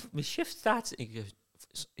late. My shift starts." He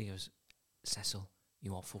goes, "Cecil,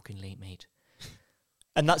 you are fucking late, mate."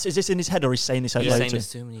 And is this in his head or he's saying this out He's loud saying to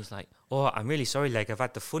this to him, and he's like, "Oh, I'm really sorry, Leg. I've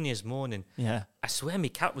had the funniest morning. Yeah. I swear my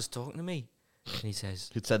cat was talking to me." And he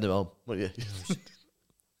says, You'd send him home, wouldn't you?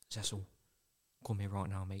 "Cecil, come here right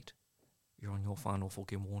now, mate. You're on your final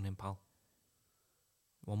fucking warning, pal.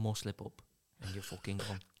 One more slip up, and you're fucking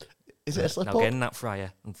gone. Is it a slip Now up? get in that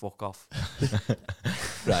fryer and fuck off."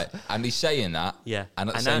 Right. And he's saying that. Yeah. And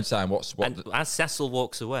at the same time, And as Cecil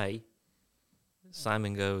walks away,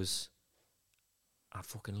 Simon goes, "I'd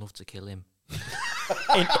fucking love to kill him.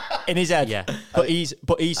 In his head. Yeah. But he's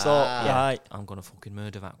thought, right. I'm gonna fucking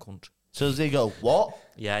murder that cunt." So does he go, what?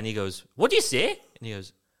 Yeah, and he goes, "What do you say?" And he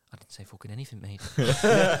goes, I didn't say fucking anything, mate.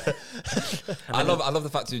 I love the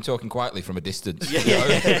fact that you're talking quietly from a distance.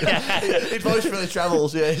 His voice really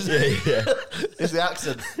travels. Yeah, it's the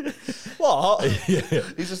accent. What?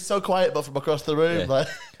 He's just so quiet, but from across the room, Yeah. like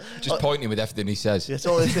Just pointing with everything he says. it's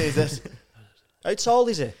all he sees. This How tall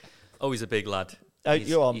is he? Oh, he's a big lad.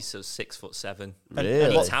 You're on. He's so 6'7".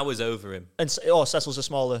 Really? He towers over him. And Cecil's a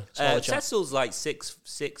smaller chap. Cecil's like 6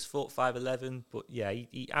 foot 5'11", but yeah,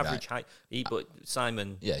 he average height. But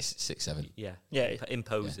Simon, Yeah, he's 6'7". yeah, Yeah.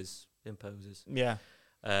 imposes. Yeah.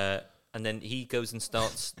 And then he goes and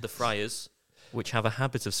starts the Friars, which have a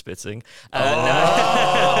habit of spitting.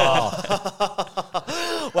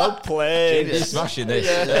 Well played. He's smashing this.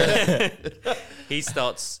 He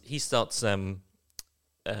starts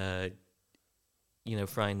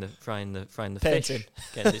frying the Painting. fish.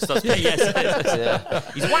 Getting it starts,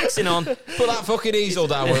 yes. He's waxing on. Put that fucking easel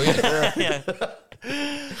down, will you? Yeah.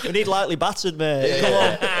 We need lightly battered, mate.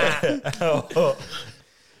 Come on.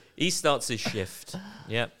 He starts his shift.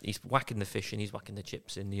 Yeah, he's whacking the fish and he's whacking the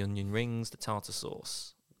chips in, the onion rings, the tartar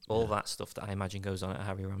sauce, all that stuff that I imagine goes on at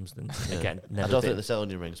Harry Ramsden. Again, I never don't been. think they sell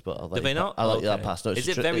onion rings, but I'll let Do they you, not? I'll let you that Okay. pass. No, it's Is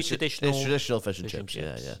it tra- very it's- traditional? It's traditional fish and fish and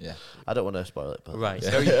chips. chips? Yeah. Yeah. I don't want to spoil it, but Right, it's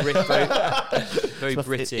very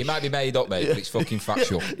British. It might be made up, mate, but it's fucking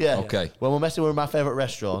factual. Yeah. Okay. When we're messing with my favourite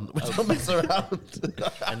restaurant, we don't mess around.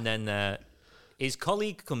 And then his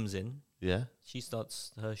colleague comes in. Yeah. She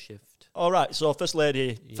starts her shift. All right. So first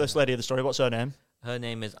lady of the story. What's her name? Her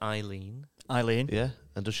name is Eileen. Eileen. Yeah.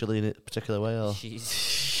 And does she lean it a particular way or? She's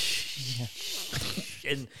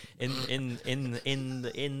in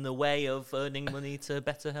the way of earning money to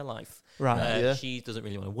better her life. Right. Yeah. She doesn't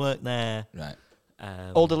really want to work there. Right.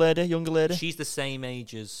 Older lady, younger lady. She's the same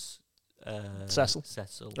age as Cecil.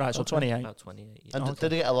 Cecil. Right, so 28. About 28. Yeah. And did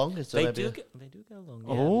they get along? Is there They maybe do get along.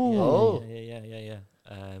 Yeah. Oh.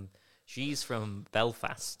 Yeah. She's from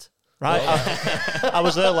Belfast. Right. I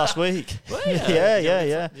was there last week. Yeah.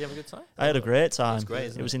 Did you have a good time? I had a great time. It's great,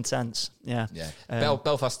 isn't It was it? intense. Yeah. Yeah.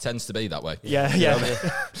 Belfast tends to be that way. Yeah. You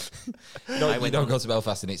don't go to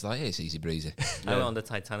Belfast and it's like, hey, it's easy breezy. I went on the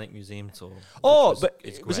Titanic Museum tour. Oh, which but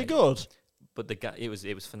it's was it great. good? But the guy, it was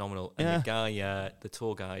phenomenal. And Yeah. the guy, the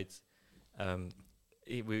tour guide,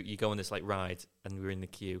 you go on this like ride, and we were in the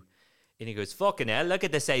queue, and he goes, "Fucking hell, look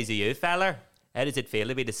at the size of you, feller. How does it feel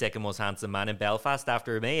to be the second most handsome man in Belfast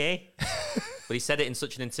after me, eh?" But he said it in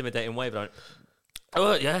such an intimidating way. But I went,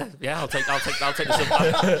 "Oh yeah, I'll take the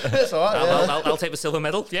silver. It's all right. Yeah. I'll take the silver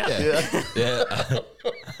medal. Yeah. Yeah.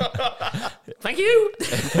 Thank you."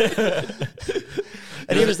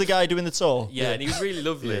 And he was the guy doing the tour. Yeah, and he was really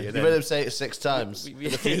lovely. And You then made him say it 6 times.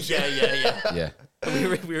 yeah. Yeah. we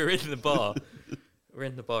were in the bar. We were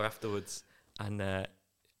in the bar afterwards, and there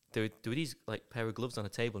were these like pair of gloves on a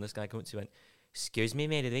table, and this guy came up to me and went, "Excuse me,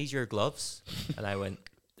 mate, are these your gloves?" And I went,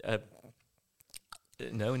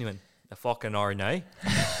 "No," and he went, "The fucking are now," and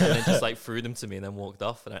then just like threw them to me and then walked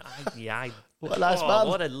off. And What a nice man.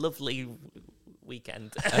 What a lovely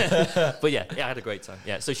weekend. But yeah, I had a great time.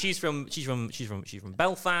 Yeah, so she's from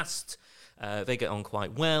Belfast. They get on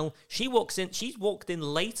quite well. She's walked in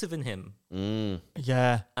later than him.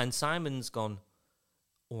 Yeah. And Simon's gone,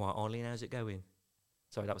 "All right, Eileen, how's it going?"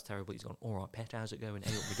 Sorry, that was terrible. He's gone, "All right, pet, how's it going?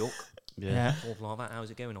 Hey, up my duck." Yeah. Stuff like that.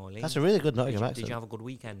 "How's it going, Eileen? That's a really good did Nottingham you, accent. did you have a good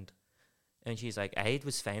weekend?" And she's like, "Hey, it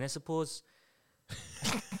was fine, I suppose."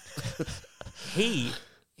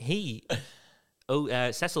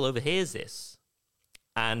 Cecil overhears this,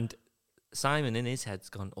 and Simon in his head's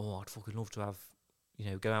gone, "Oh, I'd fucking love to have,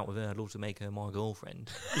 go out with her. I'd love to make her my girlfriend."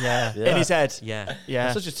 Yeah. Yeah. In his head. Yeah.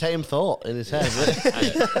 Yeah. Such a tame thought in his head. Really.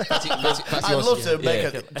 I'd love to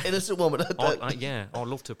make an innocent woman. I'd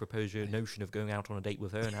love to propose your notion of going out on a date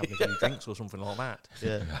with her and having a few drinks or something like that.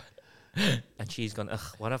 Yeah. And she's gone, "Ugh,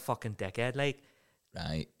 what a fucking dickhead!" Like,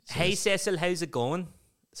 Right. So "Hey, Cecil, how's it going?"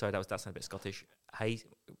 Sorry, that sounded a bit Scottish. "Hey,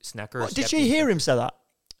 snacker." What, did she hear him say that?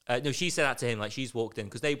 No, she said that to him. Like, she's walked in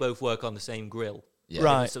because they both work on the same grill, Yeah.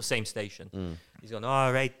 Right. so same station. He's gone,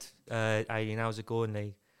 "All right, Eileen, how's it going?"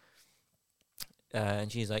 Like,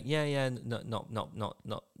 and she's like, "Yeah, not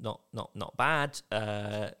bad."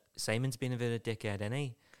 Simon's been a bit of a dickhead, ain't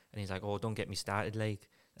he? And he's like, "Oh, don't get me started." Like,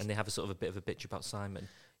 and they have a sort of a bit of a bitch about Simon.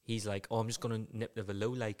 He's like, "Oh, I'm just gonna nip the low,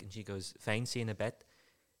 like," and she goes, "Fine, see you in a bit."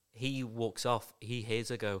 He walks off. He hears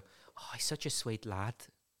her go, "Oh, he's such a sweet lad.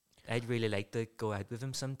 I'd really like to go out with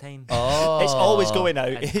him sometime." Oh. It's always going out.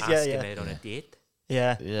 And yeah, ask him yeah. out on a date.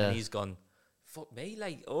 Yeah. Yeah. And he's gone, "Fuck me,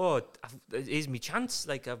 like, oh, here's my chance.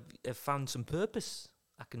 Like, I've found some purpose.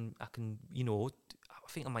 I can, I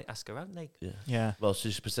think I might ask her out, like." Yeah. Yeah. Well,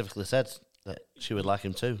 she specifically said that she would like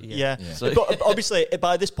him too. Yeah. Yeah. So- But obviously,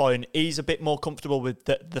 by this point, he's a bit more comfortable with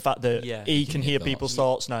the fact that Yeah. he He can can hear hear people's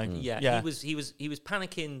thoughts. thoughts now. Yeah, he was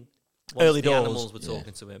panicking once Early the doors. animals were Yeah.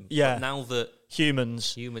 talking to him. Yeah. But now that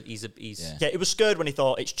Humans. he's Yeah. Yeah, he was scared when he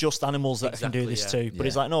thought it's just animals that can do Exactly, this yeah. too. But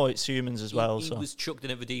he's Yeah. like, no, it's humans as well. he So was chucked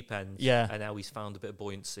in at the deep end. Yeah. And now he's found a bit of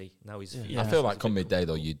buoyancy. Now he's. Yeah. I feel like come midday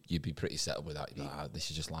though, you'd be pretty settled with that. You'd be like, "Ah, this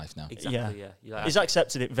is just life now. Exactly. Yeah. You're like, he's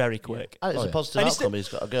accepted it very quick. And it's Oh, a yeah. positive And he's outcome. He's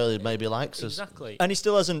got a girl who maybe likes us. exactly. And he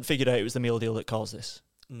still hasn't figured out it was the meal deal that caused this.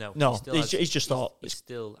 No, No, he still he's just thought he's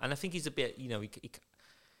still, and I think he's a bit,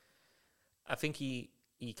 I think he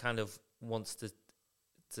kind of wants to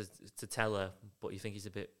tell her, but you think he's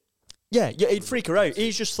a bit. Yeah, it'd freak her out.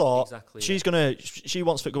 He's just thought Exactly, she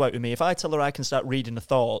wants to go out with me. If I tell her I can start reading the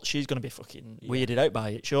thoughts, she's gonna be fucking weirded out by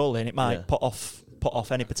it, surely, and it might Yeah. put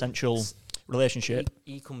off any potential relationship.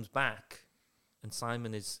 He comes back, and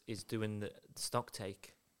Simon is doing the stock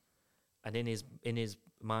take, and in his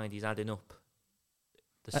mind he's adding up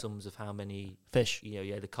the sums of how many Fish.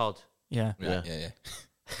 the cod. Yeah. Right, yeah, yeah.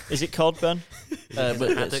 Is it cod, Ben? But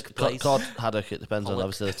it's Haddock place. cod, haddock. It depends on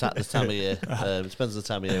Pollock. obviously the time of year. It depends on the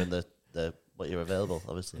time of year and the what you're available.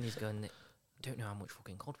 Obviously. And he's going, I don't know how much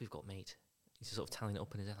fucking cod we've got, mate. He's just sort of tallying it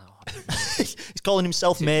up in his head, like, oh, I don't know. He's calling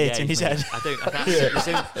himself mate in his he's head. mate. I can't,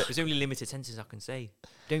 there's only limited sentences I can say.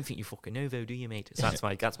 Don't think you fucking know though, do you, mate? So that's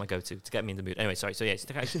my go-to to get me in the mood. Anyway, sorry. So yeah, he's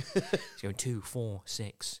going 2, 4,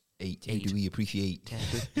 6, 8. Eight. Do we appreciate? 10.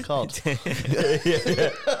 Cod. and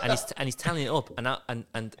he's tallying it up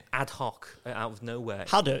and ad hoc out of nowhere.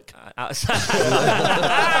 Haddock.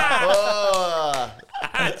 Oh!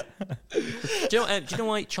 Do you know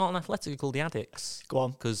why Charlton Athletic are called the Addicts? Go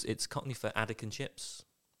on. Because it's Cockney for Addick and chips.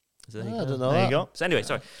 So there you I go. don't know. There you that. go. So anyway,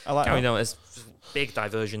 sorry. I like Carrying that. on, there's big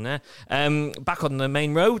diversion there. Back on the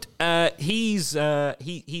main road, he's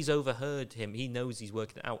overheard him. He knows he's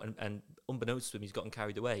working it out, and unbeknownst to him, he's gotten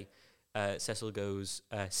carried away. Cecil goes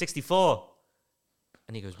 64,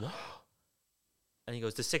 and he goes what? And he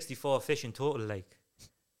goes, "There's 64 fish in Turtle Lake."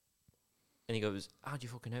 And he goes, "How do you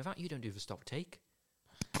fucking know that? You don't do the stock take."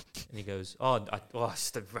 And he goes, it's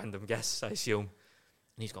just a random guess, I assume. And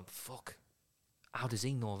he's gone, "Fuck. How does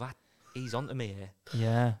he know that? He's onto me here."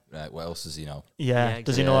 Yeah. Right, what else does he know? Yeah. Yeah,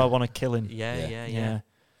 Does he know I want to kill him? Yeah. Yeah.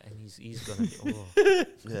 And he's gonna be,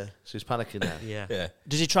 Yeah, she's panicking now. yeah. Yeah,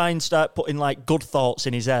 Does he try and start putting like good thoughts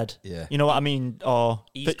in his head? yeah. You know what I mean? Or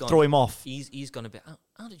He's gone- throw him off? He's gonna be.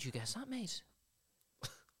 How did you guess that, mate?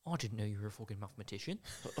 I didn't know you were a fucking mathematician.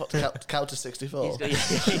 Count to 64. He's gonna,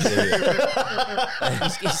 he's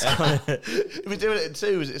gonna, If we're doing it in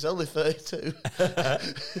twos, it's only 32.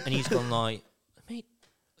 and he's gone like, "Mate,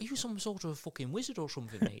 are you some sort of fucking wizard or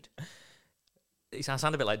something, mate?" I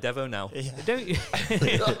sound a bit like Devo now. Don't you?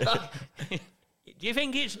 Do you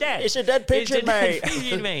think it's dead? It's a dead pigeon, It's a dead mate.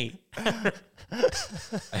 pigeon, mate.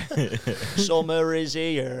 Summer is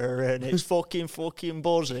here and it's fucking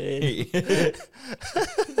buzzing.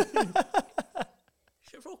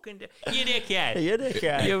 You dickhead. You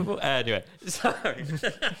dickhead. Anyway, sorry.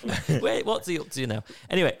 Wait, what's he up to now?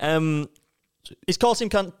 Anyway, He's caught him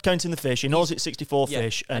counting the fish. He knows it's 64 Yeah.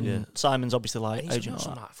 fish, and Simon's obviously like, and how he's do you gone, know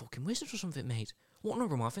 "Some that? like fucking wizard or something, mate. What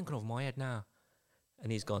number am I thinking of in my head now?"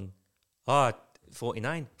 And he's gone,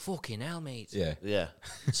 49. Fucking hell, mate. Yeah, Yeah.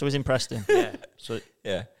 So he's impressed him. Yeah. So,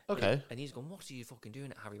 yeah. okay. And he's gone, "What are you fucking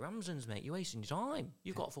doing at Harry Ramsden's, mate? You're wasting your time.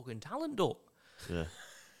 You've got fucking talent up." Yeah.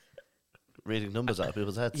 Reading numbers out of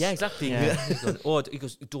people's heads. Yeah, exactly. Yeah. He's gone, he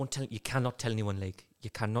goes, "Don't tell. You cannot tell anyone, like you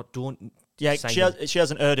cannot. Don't." Yeah, Simon. she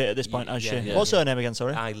hasn't heard it at this point, has she? Yeah, What's her name again,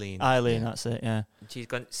 sorry? Eileen. Eileen, that's it, yeah. She's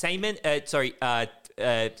gone, "Simon, Cecil,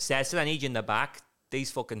 I need you in the back. These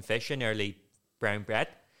fucking fish are nearly brown bread."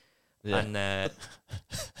 Yeah. And Are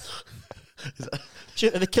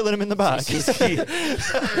they killing him in the back?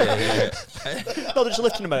 No, they're just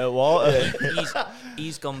lifting him out of water.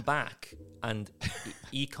 he's gone back and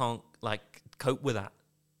he can't like cope with that.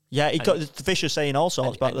 Yeah, the fish are saying all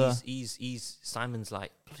sorts back there. He's Simon's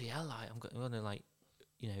like, "Bloody hell, like, I'm gonna like,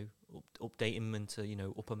 update him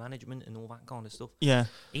into upper management and all that kind of stuff." Yeah.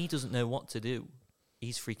 He doesn't know what to do.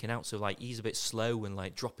 He's freaking out, so like he's a bit slow and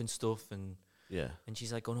like dropping stuff, and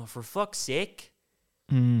she's like, "Oh, for fuck's sake!"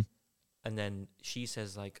 Mm. And then she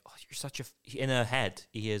says like, "Oh, you're such a," in her head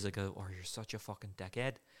he hears her go, "Oh, you're such a fucking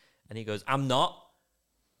dickhead," and he goes, "I'm not."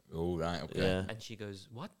 Oh, right, okay. Yeah. And she goes,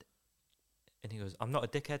 "What?" And he goes, "I'm not a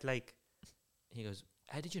dickhead, like." And he goes,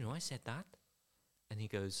 "How did you know I said that?" And he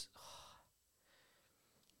goes,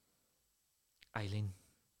 "Eileen,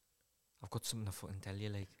 I've got something to fucking tell you,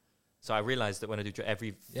 like." So I realised that when I do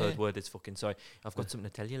every third word is fucking sorry. "I've got something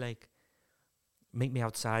to tell you, like. Meet me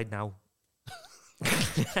outside now."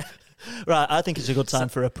 Right, I think it's a good time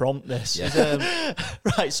for a prompt, this. Yeah.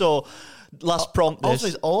 Right, so last prompt, Also,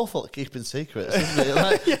 this. he's awful at keeping secrets, isn't he?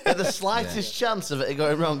 Like, at the slightest chance of it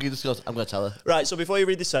going wrong, he just goes, I'm going to tell her. Right, so before you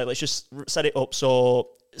read this out, let's just set it up. So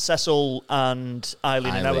Cecil and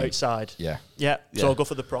Eileen are now Eileen. outside. Yeah. Yeah, so Yeah. I'll go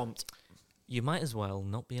for the prompt. You might as well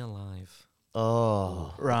not be alive.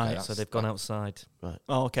 Oh. Right. Okay, So they've gone outside.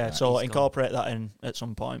 Oh, okay, so he's incorporate that in at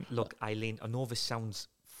some point. Look, Eileen, I know this sounds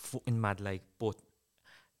fucking mad, like, but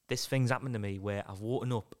this thing's happened to me where I've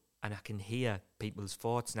woken up and I can hear people's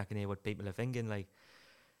thoughts and I can hear what people are thinking. Like,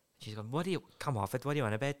 she's gone, what do you, come off it, what do you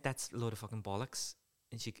want about? That's a load of fucking bollocks.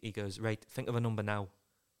 And he goes, right, think of a number now.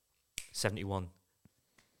 71.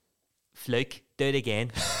 Fluke, do it again.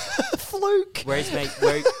 Fluke. Where's my,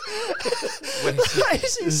 where's That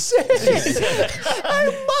is insane. How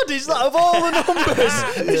mad is that of all the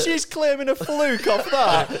numbers? She's claiming a fluke off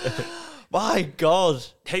that. My God.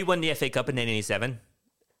 who won the FA Cup in 1987?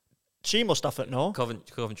 She must have it, no?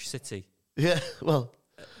 Coventry City. Yeah, well,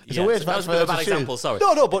 it's Yeah, a weird so that was fact a for bad her to choose. example, sorry.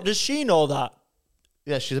 No, but does she know that?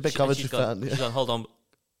 Yeah, she's a big She- Coventry she's gone, fan. she's gone, hold on.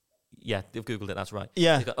 Yeah, they've Googled it, that's right.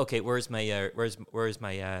 Yeah. She's gone, okay, where's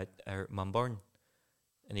my mum born?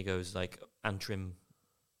 And he goes, like, Antrim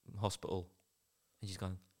Hospital. And she's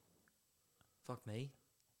gone, fuck me.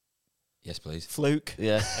 Yes, please. Fluke.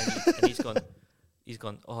 Yeah. And he's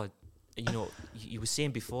gone, oh, you know, you were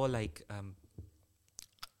saying before, like,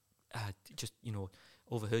 just, you know,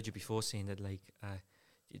 overheard you before saying that, like,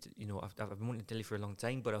 you know, I've been wanting to tell you for a long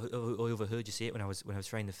time, but I overheard you say it when I was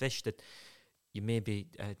frying the fish that you maybe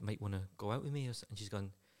might want to go out with me. And she's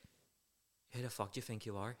gone, who the fuck do you think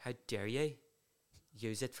you are? How dare you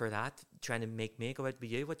use it for that? Trying to make me go out with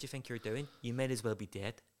you? What do you think you're doing? You might as well be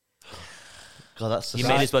dead. God, that's You such,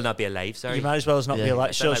 might as well not be alive. Sorry. You might as well as not Yeah. be like.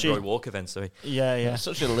 I So sound like she, Roy Walker then. Sorry. yeah, yeah.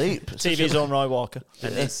 such a leap. TV's own Roy Walker.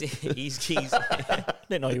 And this, he's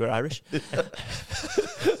Didn't know you were Irish.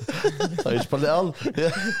 So you just put it on.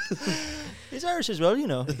 Yeah. He's Irish as well, you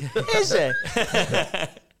know. Is he?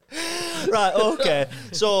 Right, okay.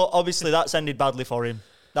 So obviously that's ended badly for him.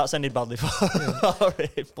 That's ended badly for him.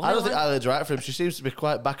 I don't think Eileen's right for him. She seems to be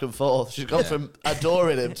quite back and forth. She's gone from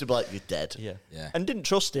adoring him to be like, you're dead. yeah. Yeah. And didn't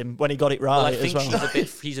trust him when he got it right Well, I as think well.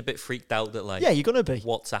 he's a bit freaked out that like Yeah, you're gonna be.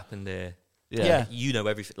 what's happened there. Yeah. You know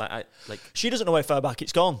everything. Like She doesn't know how far back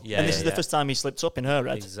it's gone. Yeah, and this yeah, is the yeah. first time he slipped up in her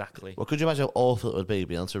head. exactly. Well, could you imagine how awful it would be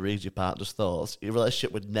being able to read your partner's thoughts? Your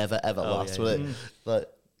relationship would never, ever Oh, last, yeah, would it? Like,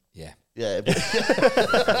 Yeah. yeah.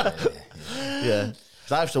 Yeah.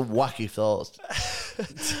 'Cause I have some wacky thoughts.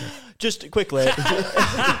 Just quickly.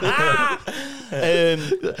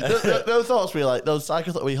 No thoughts where you're like, no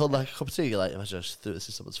psycho thought where you hold like a cup of tea, you're like, imagine I just threw this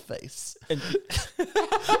in someone's face. And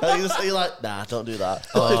you're like, nah, don't do that.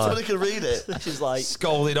 Oh. Somebody can read it. She's like,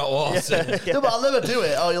 Scalding hot water. No, but I'll never do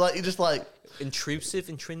it. Or you're just like, Intrusive.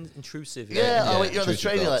 yeah, yeah, oh, wait, you're on the intrusive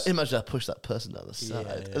train, you're like, thoughts. imagine I push that person down the side.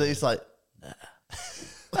 yeah, And then he's like, nah.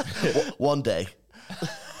 One day.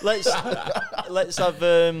 let's have.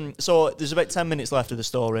 So there's about 10 minutes left of the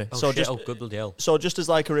story. Oh, so shit. just. Oh, good bloody hell. So just as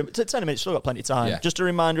like a 10 minutes, still got plenty of time. Yeah. Just a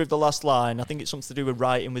reminder of the last line. I think it's something to do with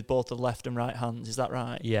writing with both the left and right hands. Is that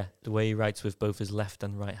right? Yeah, the way he writes with both his left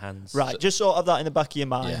and right hands. Right. Just sort of that in the back of your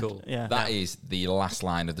mind. Yeah. Cool. Yeah. That is the last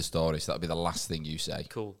line of the story, so that'll be the last thing you say.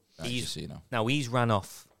 Cool. Right, just so you know. Now he's ran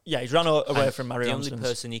off. Yeah. He's run away And from Mary the only Onson's.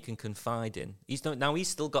 person he can confide in. He's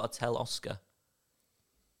still got to tell Oscar.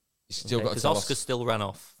 You still got to Because tell Oscar us. still ran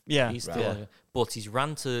off. Yeah. He's Right. still, Yeah. but he's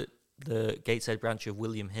ran to the Gateshead branch of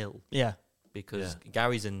William Hill Yeah. because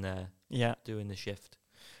Gary's in there Yeah. doing the shift.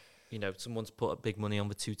 You know, someone's put up big money on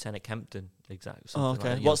the 210 at Kempton. Exactly. Oh, something okay.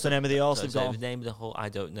 like that. What's the name of the horse So they've got? the name of the whole, I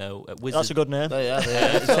don't know. That's a good name. Oh, yeah,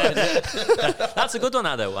 yeah. That's a good one,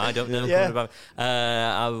 though. I don't know. Yeah.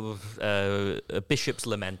 Bishop's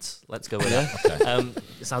Lament. Let's go with that.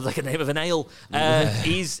 It sounds like a name of an ale.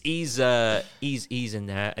 He's in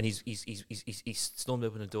there, and he's stormed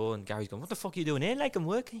open the door, and Gary's going, "What the fuck are you doing here? Like I'm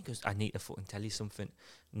working." He goes, "I need to fucking tell you something."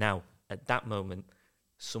 Now, at that moment,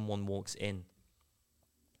 someone walks in,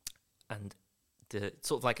 and the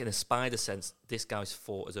sort of like in a spider sense, this guy's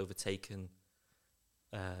thought has overtaken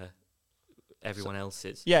everyone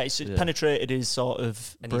else's. Yeah. It's penetrated his sort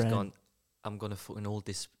of And brain. he's gone, I'm gonna fucking hold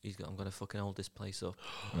this. I'm gonna fucking hold this place up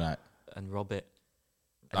Right. and rob it.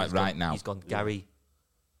 And Like he's right gone, now. He's gone, Gary,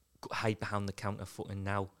 hide behind the counter fucking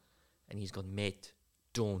now. And he's gone, mate,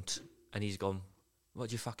 don't. And he's gone, what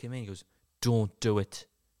do you fucking mean? He goes, don't do it,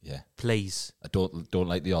 Yeah. please. I don't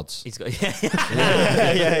like the odds. He's got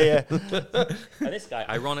yeah. And this guy,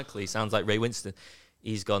 ironically, sounds like Ray Winston.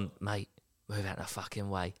 He's gone, mate, move out of the fucking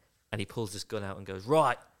way. And he pulls this gun out and goes,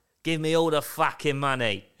 right, give me all the fucking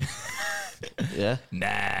money. Yeah.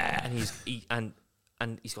 Nah. And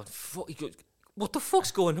and he's gone, what the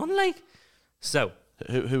fuck's going on, like? So,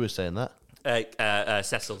 Who was saying that?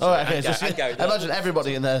 Cecil. Oh, sorry, okay. and So Ga- and Gary, they're imagine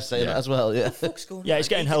everybody in there saying that as well. Yeah. what the fuck's going on? Yeah, he's And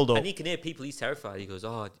getting he held can- up. and he can hear people. He's terrified. He goes,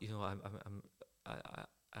 "Oh, you know, I'm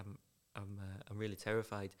really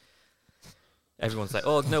terrified." Everyone's like,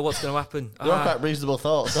 "Oh no, what's going to happen?" They're all quite reasonable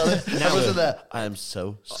thoughts, aren't they? Everyone's in there. I am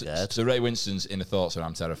so scared. So Ray Winston's inner thoughts are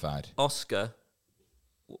I'm terrified. Oscar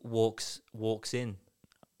walks in.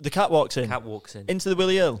 The cat walks in. Cat walks in Into the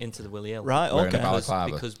Willie Hill. into the Willie Hill. Right, Wearing a okay.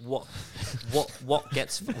 balaclava. Because what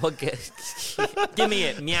gets give me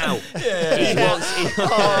it, meow. He walks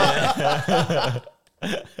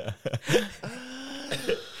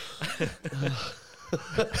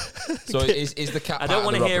So is the cat? I part don't of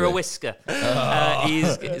want the to hear a robbery? whisker.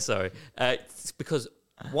 Sorry. It's because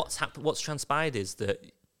what's transpired is that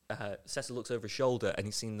Cecil looks over his shoulder and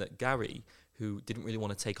he's seen that Gary, who didn't really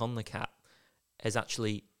want to take on the cat, has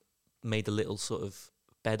actually made a little sort of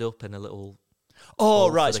bed up and a little. Oh, hole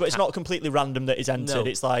for right. the So it's cat. not completely random that he's entered. No.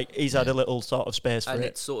 It's like he's had a little sort of space for And it.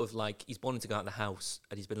 it's sort of like he's wanting to go out of the house,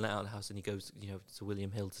 and he's been let out of the house, and he goes, to William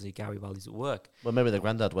Hill to see Gary while he's at work. Well, maybe the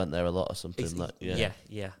granddad went there a lot or something. Like, yeah.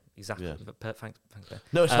 Exactly. Yeah. Thanks, Ben.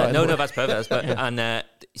 No, it's fine. no, that's perfect. That's perfect. And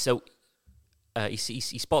so he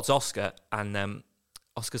spots Oscar, and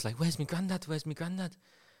Oscar's like, "Where's my granddad? Where's my granddad?"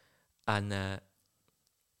 And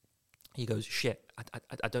he goes, "Shit,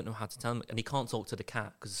 I don't know how to tell him." And he can't talk to the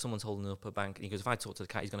cat because someone's holding up a bank. And he goes, "If I talk to the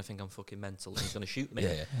cat, he's going to think I'm fucking mental and he's going to shoot me."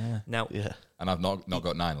 Yeah. Now, Yeah. And I've not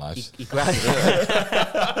got 9 lives. he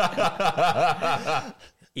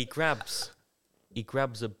grabs he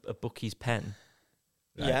grabs a bookie's pen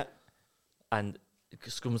Yeah. and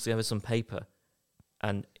scrums together some paper,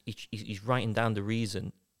 and he's writing down the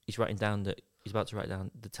reason. He's writing down that he's about to write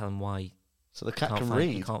down to tell him why So the cat he can he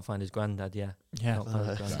read. can't find his granddad. Yeah, Yeah. Can't find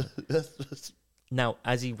his granddad. Now,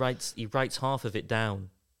 as he writes half of it down.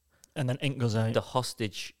 And then ink goes out.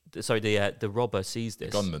 The robber sees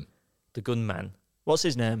this. Gunman. The gunman. What's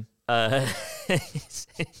his name?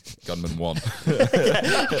 Gunman 1.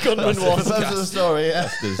 Gunman For one. the purpose of the story, yeah.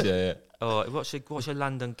 yeah. Oh, what's your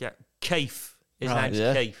London get? Keith. His Right. name's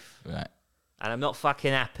Yeah. Keith. Right. And I'm not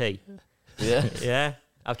fucking happy. Yeah. Yeah.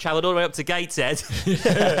 I've travelled all the way up to Gateshead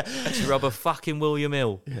to rob a fucking William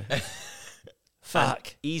Hill.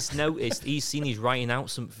 Fuck. He's noticed, he's seen he's writing out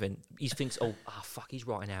something. He thinks, fuck, he's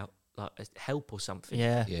writing out like help or something.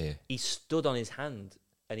 Yeah. Yeah. He stood on his hand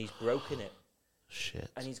and he's broken it. Shit.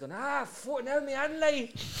 And he's gone, fucking hell, me hand,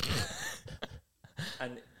 like.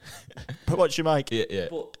 And But what's your mic? Yeah.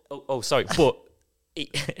 but sorry, but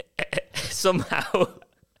he, somehow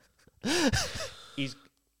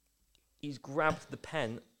he's grabbed the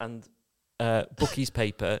pen and bookie's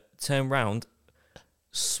paper, turned round,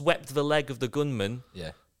 swept the leg of the gunman,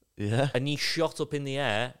 Yeah. Yeah. and he shot up in the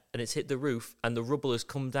air, and it's hit the roof, and the rubble has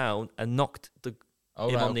come down and knocked him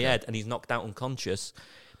on the head, and he's knocked out unconscious.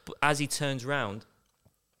 But as he turns round,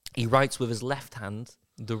 he writes with his left hand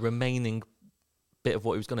the remaining bit of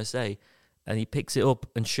what he was going to say, and he picks it up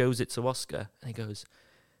and shows it to Oscar, and he goes,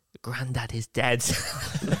 "Granddad is dead."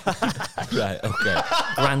 Right. Okay.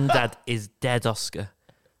 Granddad is dead, Oscar.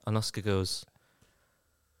 And Oscar goes,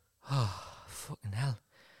 "Oh, fucking hell.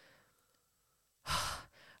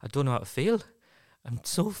 I don't know how to feel. I'm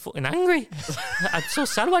so fucking angry. I'm so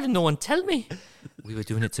sad. Why didn't no one tell me?" "We were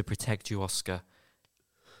doing it to protect you, Oscar."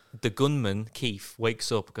 The gunman, Keith,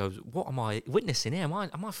 wakes up, goes, "What am I witnessing here? Am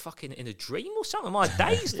I fucking in a dream or something? Am I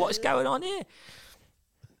dazed? What is going on here?"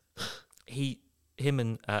 Him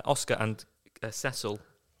and Oscar and Cecil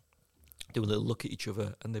do a little look at each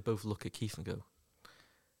other, and they both look at Keith and go.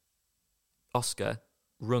 Oscar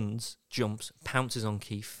runs, jumps, pounces on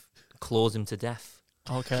Keith, claws him to death.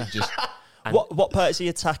 Okay. Just And What part is he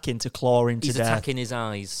attacking to claw him to he's death? attacking his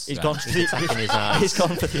eyes. He's Right. gone for He's attacking his eyes. He's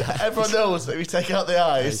gone for the Everyone knows that if you take out the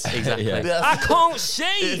eyes, Exactly. Yeah. Yeah. I can't it's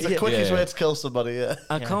see. the quickest Yeah. way to kill somebody, yeah.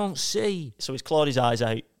 I can't see. So he's clawed his eyes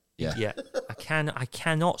out. yeah. Yeah, I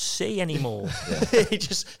cannot see anymore. He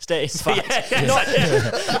just stated fact.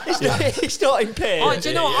 Yeah. He's not in pain. Oh, do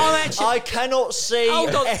you know what? I'm actually. I cannot see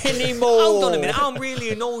Hold on. anymore. Hold on a minute. I'm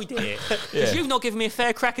really annoyed here because you've not given me a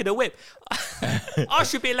fair crack at a whip. I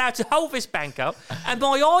should be allowed to hold this bank up, and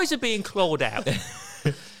my eyes are being clawed out.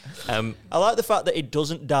 I like the fact that he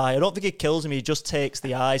doesn't die. I don't think he kills him. He just takes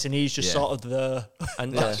the eyes, and he's just Yeah. sort of the.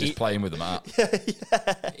 And That's just playing with them out.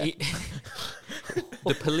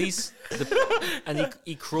 the police, and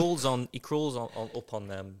he crawls on up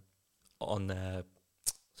on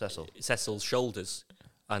Cecil. Cecil's shoulders,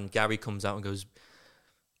 and Gary comes out and goes,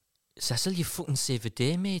 "Cecil, you fucking saved the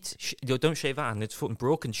day, mate. Don't shake that hand; it's fucking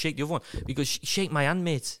broken. Shake the other one." He goes, "Shake my hand,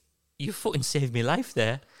 mate. You fucking saved me life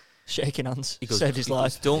there." Shaking hands. He goes, Saved his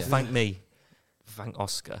life. Don't thank me, thank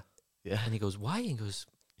Oscar. Yeah. And he goes, why? He goes,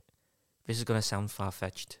 this is going to sound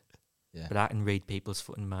far-fetched, Yeah. but I can read people's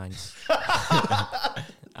fucking minds.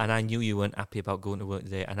 And I knew you weren't happy about going to work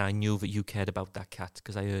today, and I knew that you cared about that cat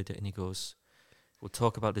because I heard it. And he goes, we'll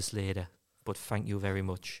talk about this later, but thank you very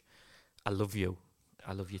much. I love you.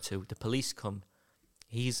 I love you too. The police come.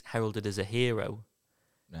 He's heralded as a hero.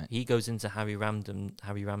 Right. He goes into Harry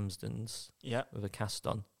Ramsden's Yeah. with a cast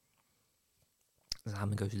on. And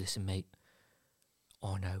Hammond goes, listen, mate.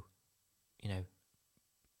 Oh, no. You know,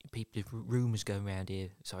 the rumours going around here.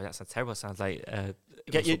 Sorry, that's terrible. Sounds like...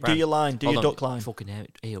 Do your line. Do Hold your on. duck line. Fucking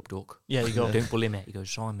hey up, duck. Yeah, you go. Don't bully me. He goes,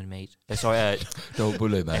 Simon, mate. Sorry, Don't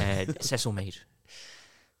bully me. Cecil, mate.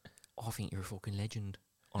 I think you're a fucking legend.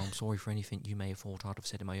 And I'm sorry for anything you may have thought I'd have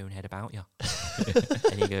said in my own head about you.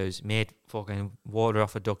 And he goes, mate, fucking water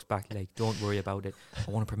off a duck's back leg. Don't worry about it. I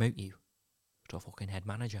want to promote you to a fucking head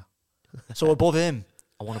manager. So above him.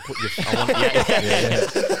 I want to put you... yeah.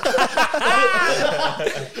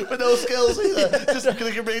 With no skills either. Just because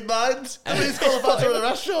he can read minds. I mean, it's called a factor in a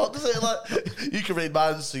restaurant, doesn't it? Like, you can read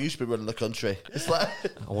minds, so you should be running the country. It's like...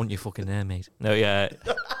 I want you fucking there, mate. No, yeah.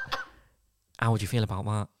 How would you feel about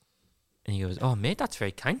that? And he goes, oh, mate, that's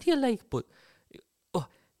very kind of you, like, but... Oh,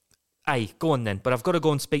 aye, go on then. But I've got to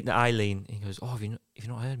go and speak to Eileen. And he goes, oh, have you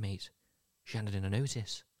not heard, mate? She handed in a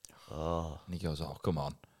notice. Oh. And he goes, oh, come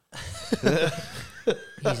on.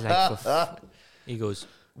 He's like, he goes,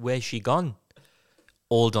 where's she gone?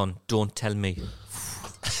 Hold on, don't tell me.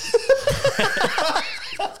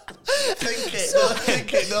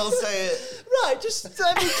 Think it, don't say it. Right, let me just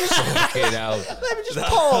Fucking hell. let me just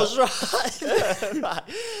pause. Right, right.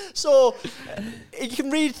 So he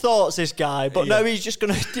can read thoughts, this guy, but now he's just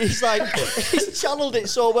gonna. He's like he's channeled it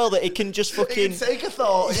so well that he can just He fucking. can take a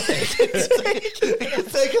thought. He can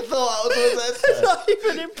take a thought out of it. Not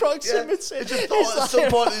even in proximity. He just thought at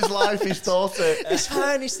some point in his life he's thought it. He's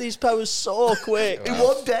harnessed these powers so quick. In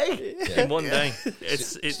one day. In one day.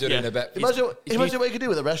 It's Stood in a bed. Imagine what you could do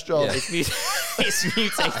with a restaurant. Yeah. it's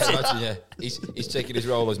mutated. Imagine, yeah. He's taking his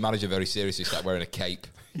role as manager very seriously. He's like wearing a cape.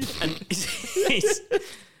 And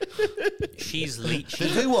she's leech.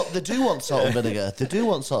 They do want salt and vinegar. They do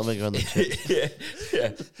want salt and vinegar on the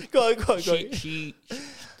chip. Go on.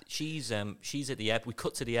 She's at the airport. We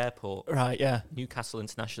cut to the airport, Right, yeah. Newcastle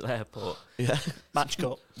International Airport. Yeah. Match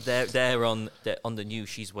cut. They're on the news.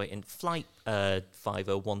 She's waiting. Flight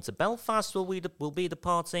 501 to Belfast will be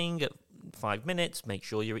departing at 5 minutes. Make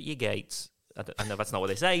sure you're at your gates. I know that's not what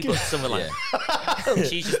they say, but something like that.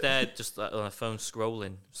 She's just there, just on her phone,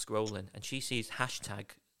 scrolling, and she sees hashtag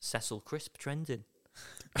Cecil Crisp trending.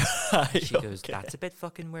 She goes, that's a bit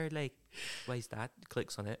fucking weird, like, where's that?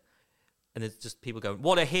 Clicks on it. And there's just people going,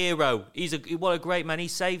 what a hero. What a great man. He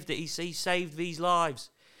saved it. He saved these lives.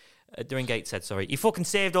 During Gates said, sorry. He fucking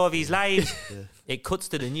saved all these lives. It cuts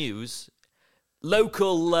to the news.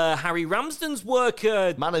 Local Harry Ramsden's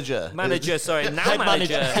worker. Manager, sorry. Now Head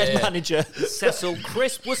manager. manager. Cecil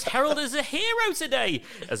Crisp was heralded as a hero today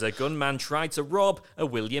as a gunman tried to rob a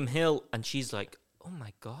William Hill. And she's like, oh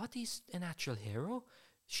my God, he's an actual hero.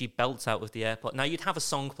 She belts out of the airport. Now, you'd have a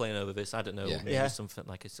song playing over this. I don't know. Yeah. Maybe something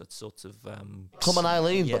like a sort of... Come on,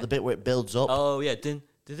 Eileen, Yeah. but the bit where it builds up. Oh, yeah.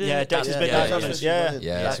 Yeah, Dexter's bit yeah, back on us. Yeah.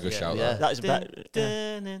 Yeah, that's a good shout. Yeah. That. That is better.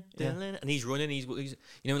 And he's running. He's you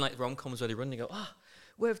know, in like rom-coms where they run and they go,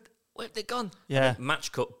 where have they gone? Yeah.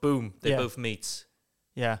 Match cut, boom. They Yeah. both meet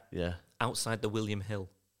Yeah. outside the William Hill.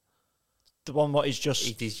 The one what is just.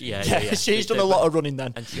 Yeah. She's done a lot of running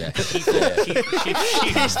then. And she, Yeah.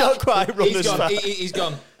 He's not quite run He's as gone. fast. He's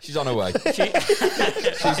gone. She's on her way.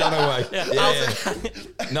 She's on her way.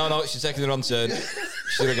 Yeah. No, she's taking the wrong turn.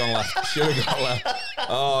 Should have gone left.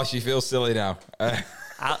 Oh, she feels silly now.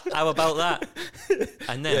 how about that?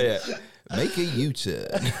 And then Make a U-turn.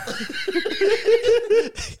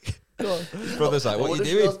 His brother's like, what are you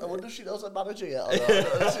doing? I wonder if she knows I'm manager yet or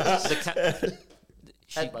not.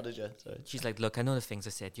 Head manager. Sorry. she's like, look, I know the things I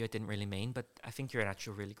said you I didn't really mean, but I think you're an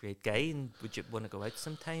actual really great guy, and would you want to go out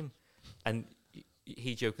sometime? And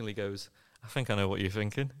he jokingly goes, I think I know what you're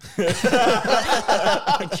thinking.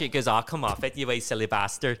 And she goes, oh, come off it, you silly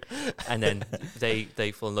bastard. And then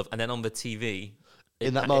they fall in love. And then on the TV...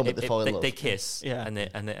 In that moment, they fall in love. They kiss, Yeah. and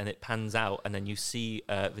it pans out, and then you see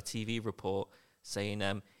the TV report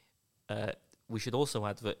saying, we should also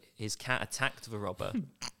add that his cat attacked the robber,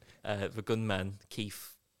 the gunman,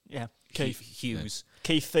 Keith. Yeah. Keith Hughes.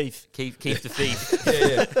 Keith Thief. Keith the thief.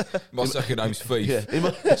 Yeah. My second name's Thief.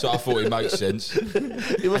 Yeah. So I thought it makes sense.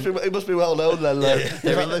 He must be well known then.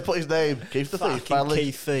 They put his name, Keith the Thief. Fucking Finally.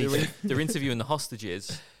 Keith Thief. They're interviewing the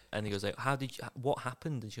hostages, and he goes, like, what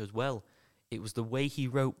happened? And she goes, well, it was the way he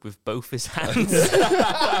wrote with both his hands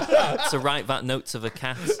to write that note to the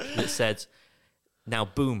cat that said, now,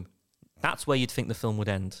 boom, that's where you'd think the film would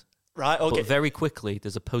end. Right, okay. But very quickly,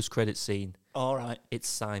 there's a post-credit scene. All right. It's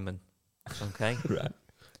Simon, okay? Right.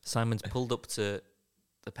 Simon's pulled up to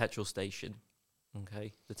the petrol station,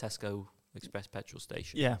 okay? The Tesco Express petrol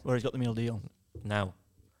station. Yeah, where he's got the meal deal. Now,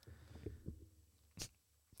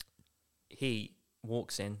 he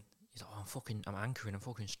walks in. He's like, I'm anchoring. I'm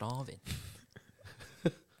fucking starving.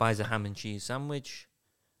 Buys a ham and cheese sandwich,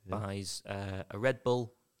 buys a Red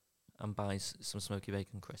Bull, and buys some smoky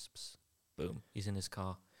bacon crisps. Boom. He's in his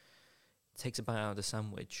car. Takes a bite out of the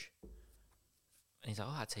sandwich. And he's like,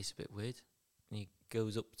 that tastes a bit weird. And he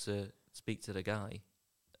goes up to speak to the guy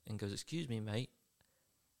and goes, excuse me, mate.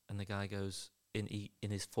 And the guy goes, in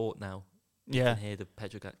his fort now. You Yeah. can hear the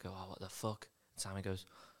petrol guy go, what the fuck? Simon goes,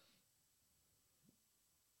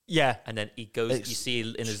 Yeah. and then he goes, you see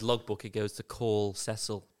in his logbook, he goes to call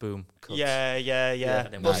Cecil. Boom. Cut. Yeah.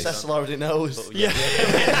 And then Well, Nice. Cecil already knows. But Yeah.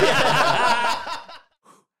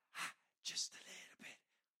 Just a little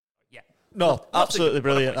bit. No, absolutely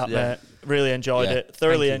brilliant, that, Yeah. mate. Really enjoyed Yeah. it.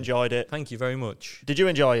 Thoroughly Thank you. enjoyed it. Thank you very much. Did you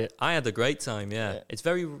enjoy it? I had a great time, yeah. Yeah. It's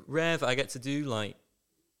very rare that I get to do, like,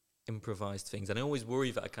 improvised things. And I always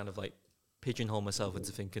worry that I kind of, like, pigeonhole myself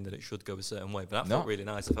into thinking that it should go a certain way. But that felt No. really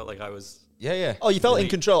nice. I felt like I was, Yeah. Oh, you felt in Really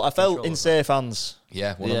control. I felt control in of safe hands.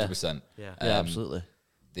 Yeah, 100%. yeah. Yeah, Um, absolutely.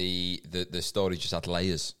 The story just had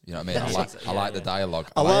layers. You know what I mean? Yeah. I like the dialogue.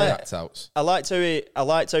 I I like like- the act outs. I liked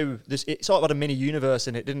how this. It sort of had a mini universe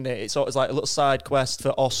in it, didn't it? It sort of was like a little side quest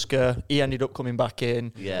for Oscar. He ended up coming back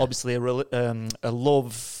in. Yeah. Obviously, a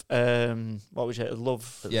love. What was it? A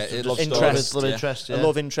love. Yeah, Just love interest, stories, love yeah. interest, A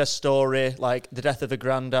love interest story, like the death of a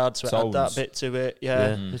granddad. So it had that Tones. bit to it.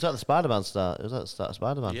 Yeah. Yeah. Was that the Spider-Man start? Was that the start of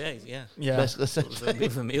Spider-Man? Yeah. Yeah. Basically, the same thing.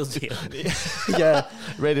 With a meal deal. Yeah.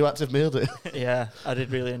 Radioactive meal deal. Yeah. I did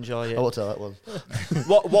really enjoy it. I won't tell that one.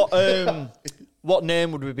 What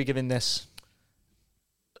name would we be giving this?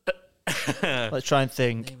 Let's try and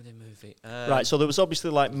think. Name of the movie. Right, so there was obviously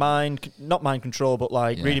like not mind control, but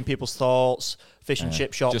like Yeah. reading people's thoughts, fish and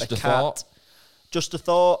chip shop, Just a a cat. thought. Just a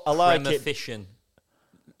thought. I like it. Premonition.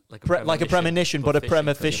 Like a premonition, but a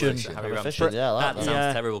premonition. Harry Ramsay. Premonition, yeah, I like That that. sounds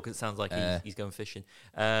Yeah. terrible because it sounds like he's going fishing.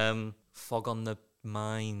 Fog on the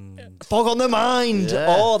Mind. Fog on the mind. Yeah.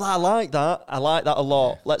 Oh, I like that. I like that a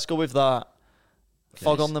lot. Let's go with that.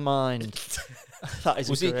 Fog on the mind. That is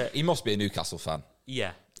Was he? great. He must be a Newcastle fan.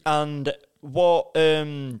 Yeah. And what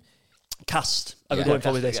cast are we Yeah. going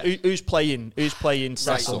for with this? Yeah. Who's playing? Who's playing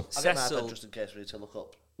Cecil. Cecil? I'll get my Cecil. iPad just in case we need to look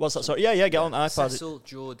up. What's that? Sorry. Yeah, get on iPad. Cecil,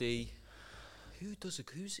 Geordie. Who does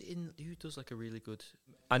like a really good?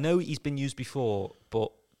 I know he's been used before,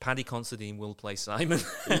 but Paddy Considine will play Simon.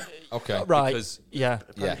 Okay. Right. Because Yeah.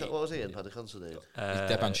 Yeah. What was he in? Paddy Considine?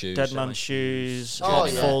 Dead Man Shoes. Dead Man Shoes. Oh,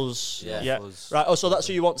 Hot yeah. Fuzz. Yeah. Yeah. Fuzz. Right. Oh, so that's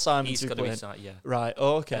who you want Simon he's to going be to be playing. yeah. Right.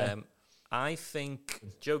 Okay. I think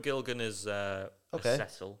Joe Gilgan is Okay.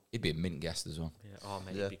 Cecil. He'd be a mint guest as well. Yeah. Oh,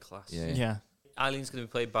 man, Yeah. he'd be class. Yeah. yeah. Eileen's going to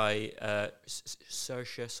be played by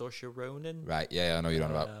Saoirse Ronan. Right. Yeah, I know you're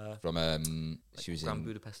on about. Uh, From she was Grand in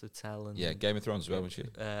Budapest Hotel. And yeah Game of Thrones as well, wasn't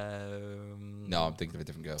she? No, I'm thinking of a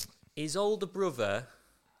different girl. His older brother,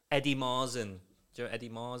 Eddie Marzen. Do you know Eddie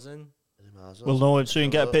Marzen? We'll know him soon.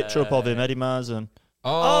 Get a picture up of him, Eddie Marzen.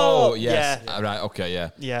 Oh, Oh, yes. yeah. Right. Okay. Yeah.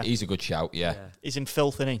 Yeah. He's a good shout. Yeah. He's in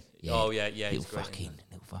Filth, isn't he? Oh, yeah, he's great.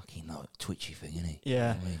 little fucking like, twitchy thing, isn't he?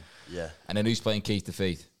 Yeah. Yeah. And then who's playing Keith the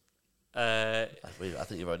Thief? Uh, I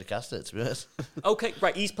think you've already cast it, to be honest. okay,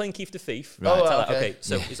 right, he's playing Keith the Thief. Right. Oh, Tell that- okay. okay,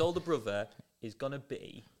 so Yeah. his older brother is going to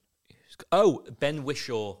be... Oh, Ben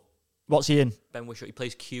Whishaw. What's he in? Ben Whishaw. He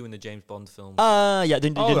plays Q in the James Bond film. Yeah.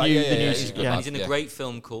 The Oh, right, new, yeah, the yeah, new, yeah, he's a good lad. He's in a Yeah. great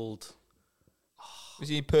film called... Was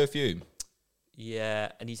he in Perfume?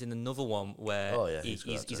 Yeah, and he's in another one where Oh, yeah, he's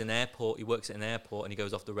he's good actor. an airport. He works at an airport and he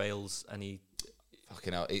goes off the rails and he...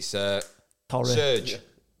 Fucking hell. It's Torre. Surge.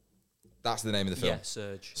 That's the name of the film. Yeah,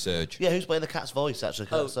 Surge. Surge. Yeah, who's playing the cat's voice, actually?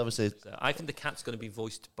 'Cause Oh. that's obviously So I think the cat's going to be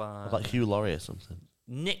voiced by like Hugh Laurie or something.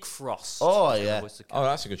 Nick Frost. Oh, is gonna yeah. voice the cat. Oh,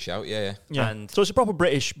 that's a good shout. Yeah. Yeah. And- So it's a proper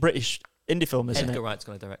British indie film, isn't Edgar it? Wright's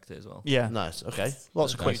going to direct it as well. Yeah. Nice, okay.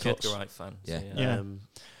 Lots of quick Huge Edgar cuts. Wright fan. Yeah. So, Yeah. Um,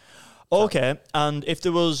 Okay. And if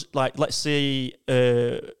there was like, let's say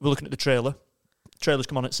we're looking at the trailer. Trailers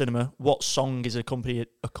come on at cinema. What song is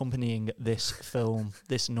accompanying this film?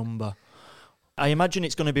 This number? I imagine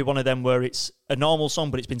it's going to be one of them where it's a normal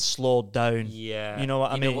song, but it's been slowed down. Yeah. You know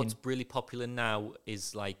what I You know mean? what's really popular now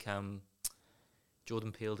is like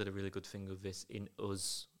Jordan Peele did a really good thing with this in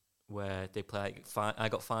Us, where they play like I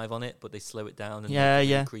Got 5 on it, but they slow it down and Yeah, make it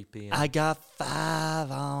really yeah. creepy. And I got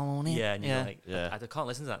 5 on it. yeah, and you're yeah. like, Yeah. I can't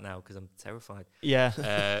listen to that now because I'm terrified. Yeah.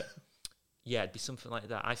 Yeah, it'd be something like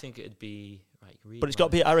that. I think it'd be right. But it's got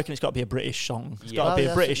to be. I reckon it's got to be a British song. It's got to be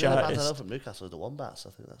a British I know artist. from Newcastle, the Wombats. I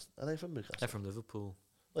think are they from Newcastle? They're from Liverpool.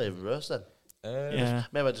 Well, even worse then. Yeah.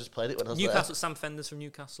 Maybe I just played it when I was Newcastle. Sam Fender's from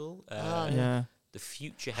Newcastle. Yeah. The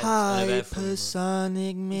Future Heads. They're from-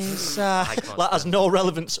 Hypersonic missile. I can't Like, has no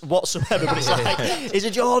relevance whatsoever, but it's like, he's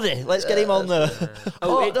a Geordie. Let's get him on there.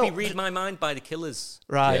 Oh, it'd no. be Read My Mind by the Killers.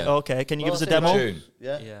 Right, Yeah. okay. Can you give Well, us a I think demo? Tune.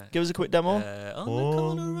 Yeah. Yeah. Give us a quick demo. On the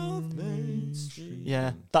corner of Main Street.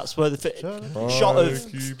 Yeah, that's where the shot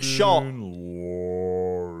of shot.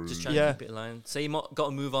 Just trying Yeah. to keep it in line. Say you got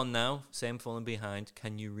to move on now. Say I'm falling behind.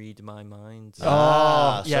 Can you read my mind?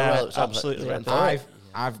 Oh, so yeah, well, so absolutely. written for I've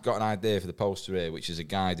I've got an idea for the poster here, which is a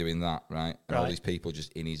guy doing that, right? And all Right. these people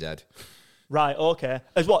just in his head. Right, okay.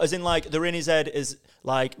 As what? As in, like, they're in his head is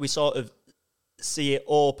like we sort of see it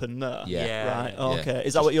open there. Yeah. Right, yeah. okay.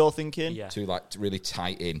 Is that what you're thinking? Yeah. Too like really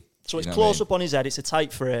tight in. So it's You know close what up on his head. It's a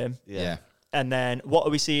tight frame. Yeah. And then what are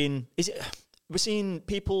we seeing? Is it? We're seeing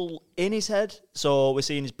people in his head. So we're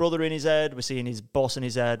seeing his brother in his head. We're seeing his boss in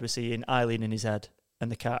his head. We're seeing Eileen in his head and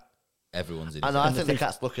the cat. Everyone's in And his I head. think the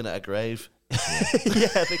cat's looking at a grave. Yeah,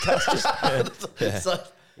 the cat's just. It's like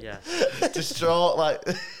Yeah. distraught. Like,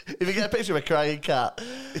 if you get a picture of a crying cat,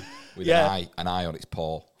 With Yeah. an eye on its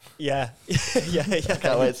paw. Yeah, yeah.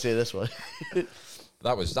 can't wait to see this one.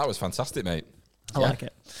 That was fantastic, mate. I like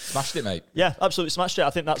it. Smashed it, mate. Yeah, absolutely smashed it. I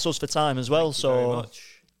think that's us for time as well. Thank you very So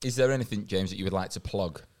much. Is there anything, James, that you would like to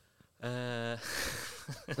plug?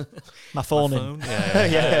 my phone in. Phone? Yeah,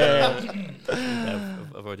 yeah. No,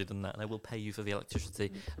 I've already done that, and I will pay you for the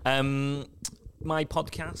electricity. My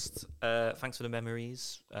podcast, Thanks for the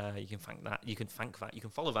Memories. You can thank that. You can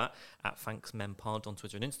follow that at ThanksMemPod on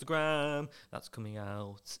Twitter and Instagram. That's coming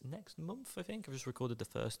out next month, I think. I've just recorded the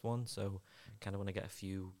first one, so kind of want to get a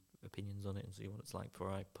few opinions on it and see what it's like before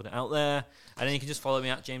I put it out there. And then you can just follow me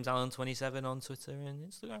at JamesAllen27 on Twitter and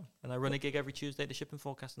Instagram. And I run a gig every Tuesday at the Shipping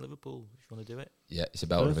Forecast in Liverpool, if you want to do it. Yeah, it's a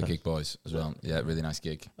bell of a gig, boys, as well. Yeah, really nice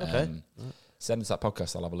gig. Okay. Send us that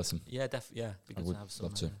podcast. I'll have a listen. Yeah, yeah. Be I good would to have some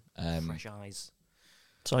love to. fresh eyes.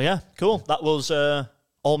 So yeah, cool. That was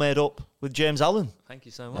all made up with James Allen. Thank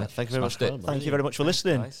you so Yeah, much. thank you very much. Smashed it. for coming, Thank you very much for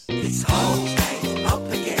listening. Guys. It's all made up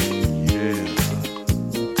again. Yeah.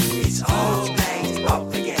 It's all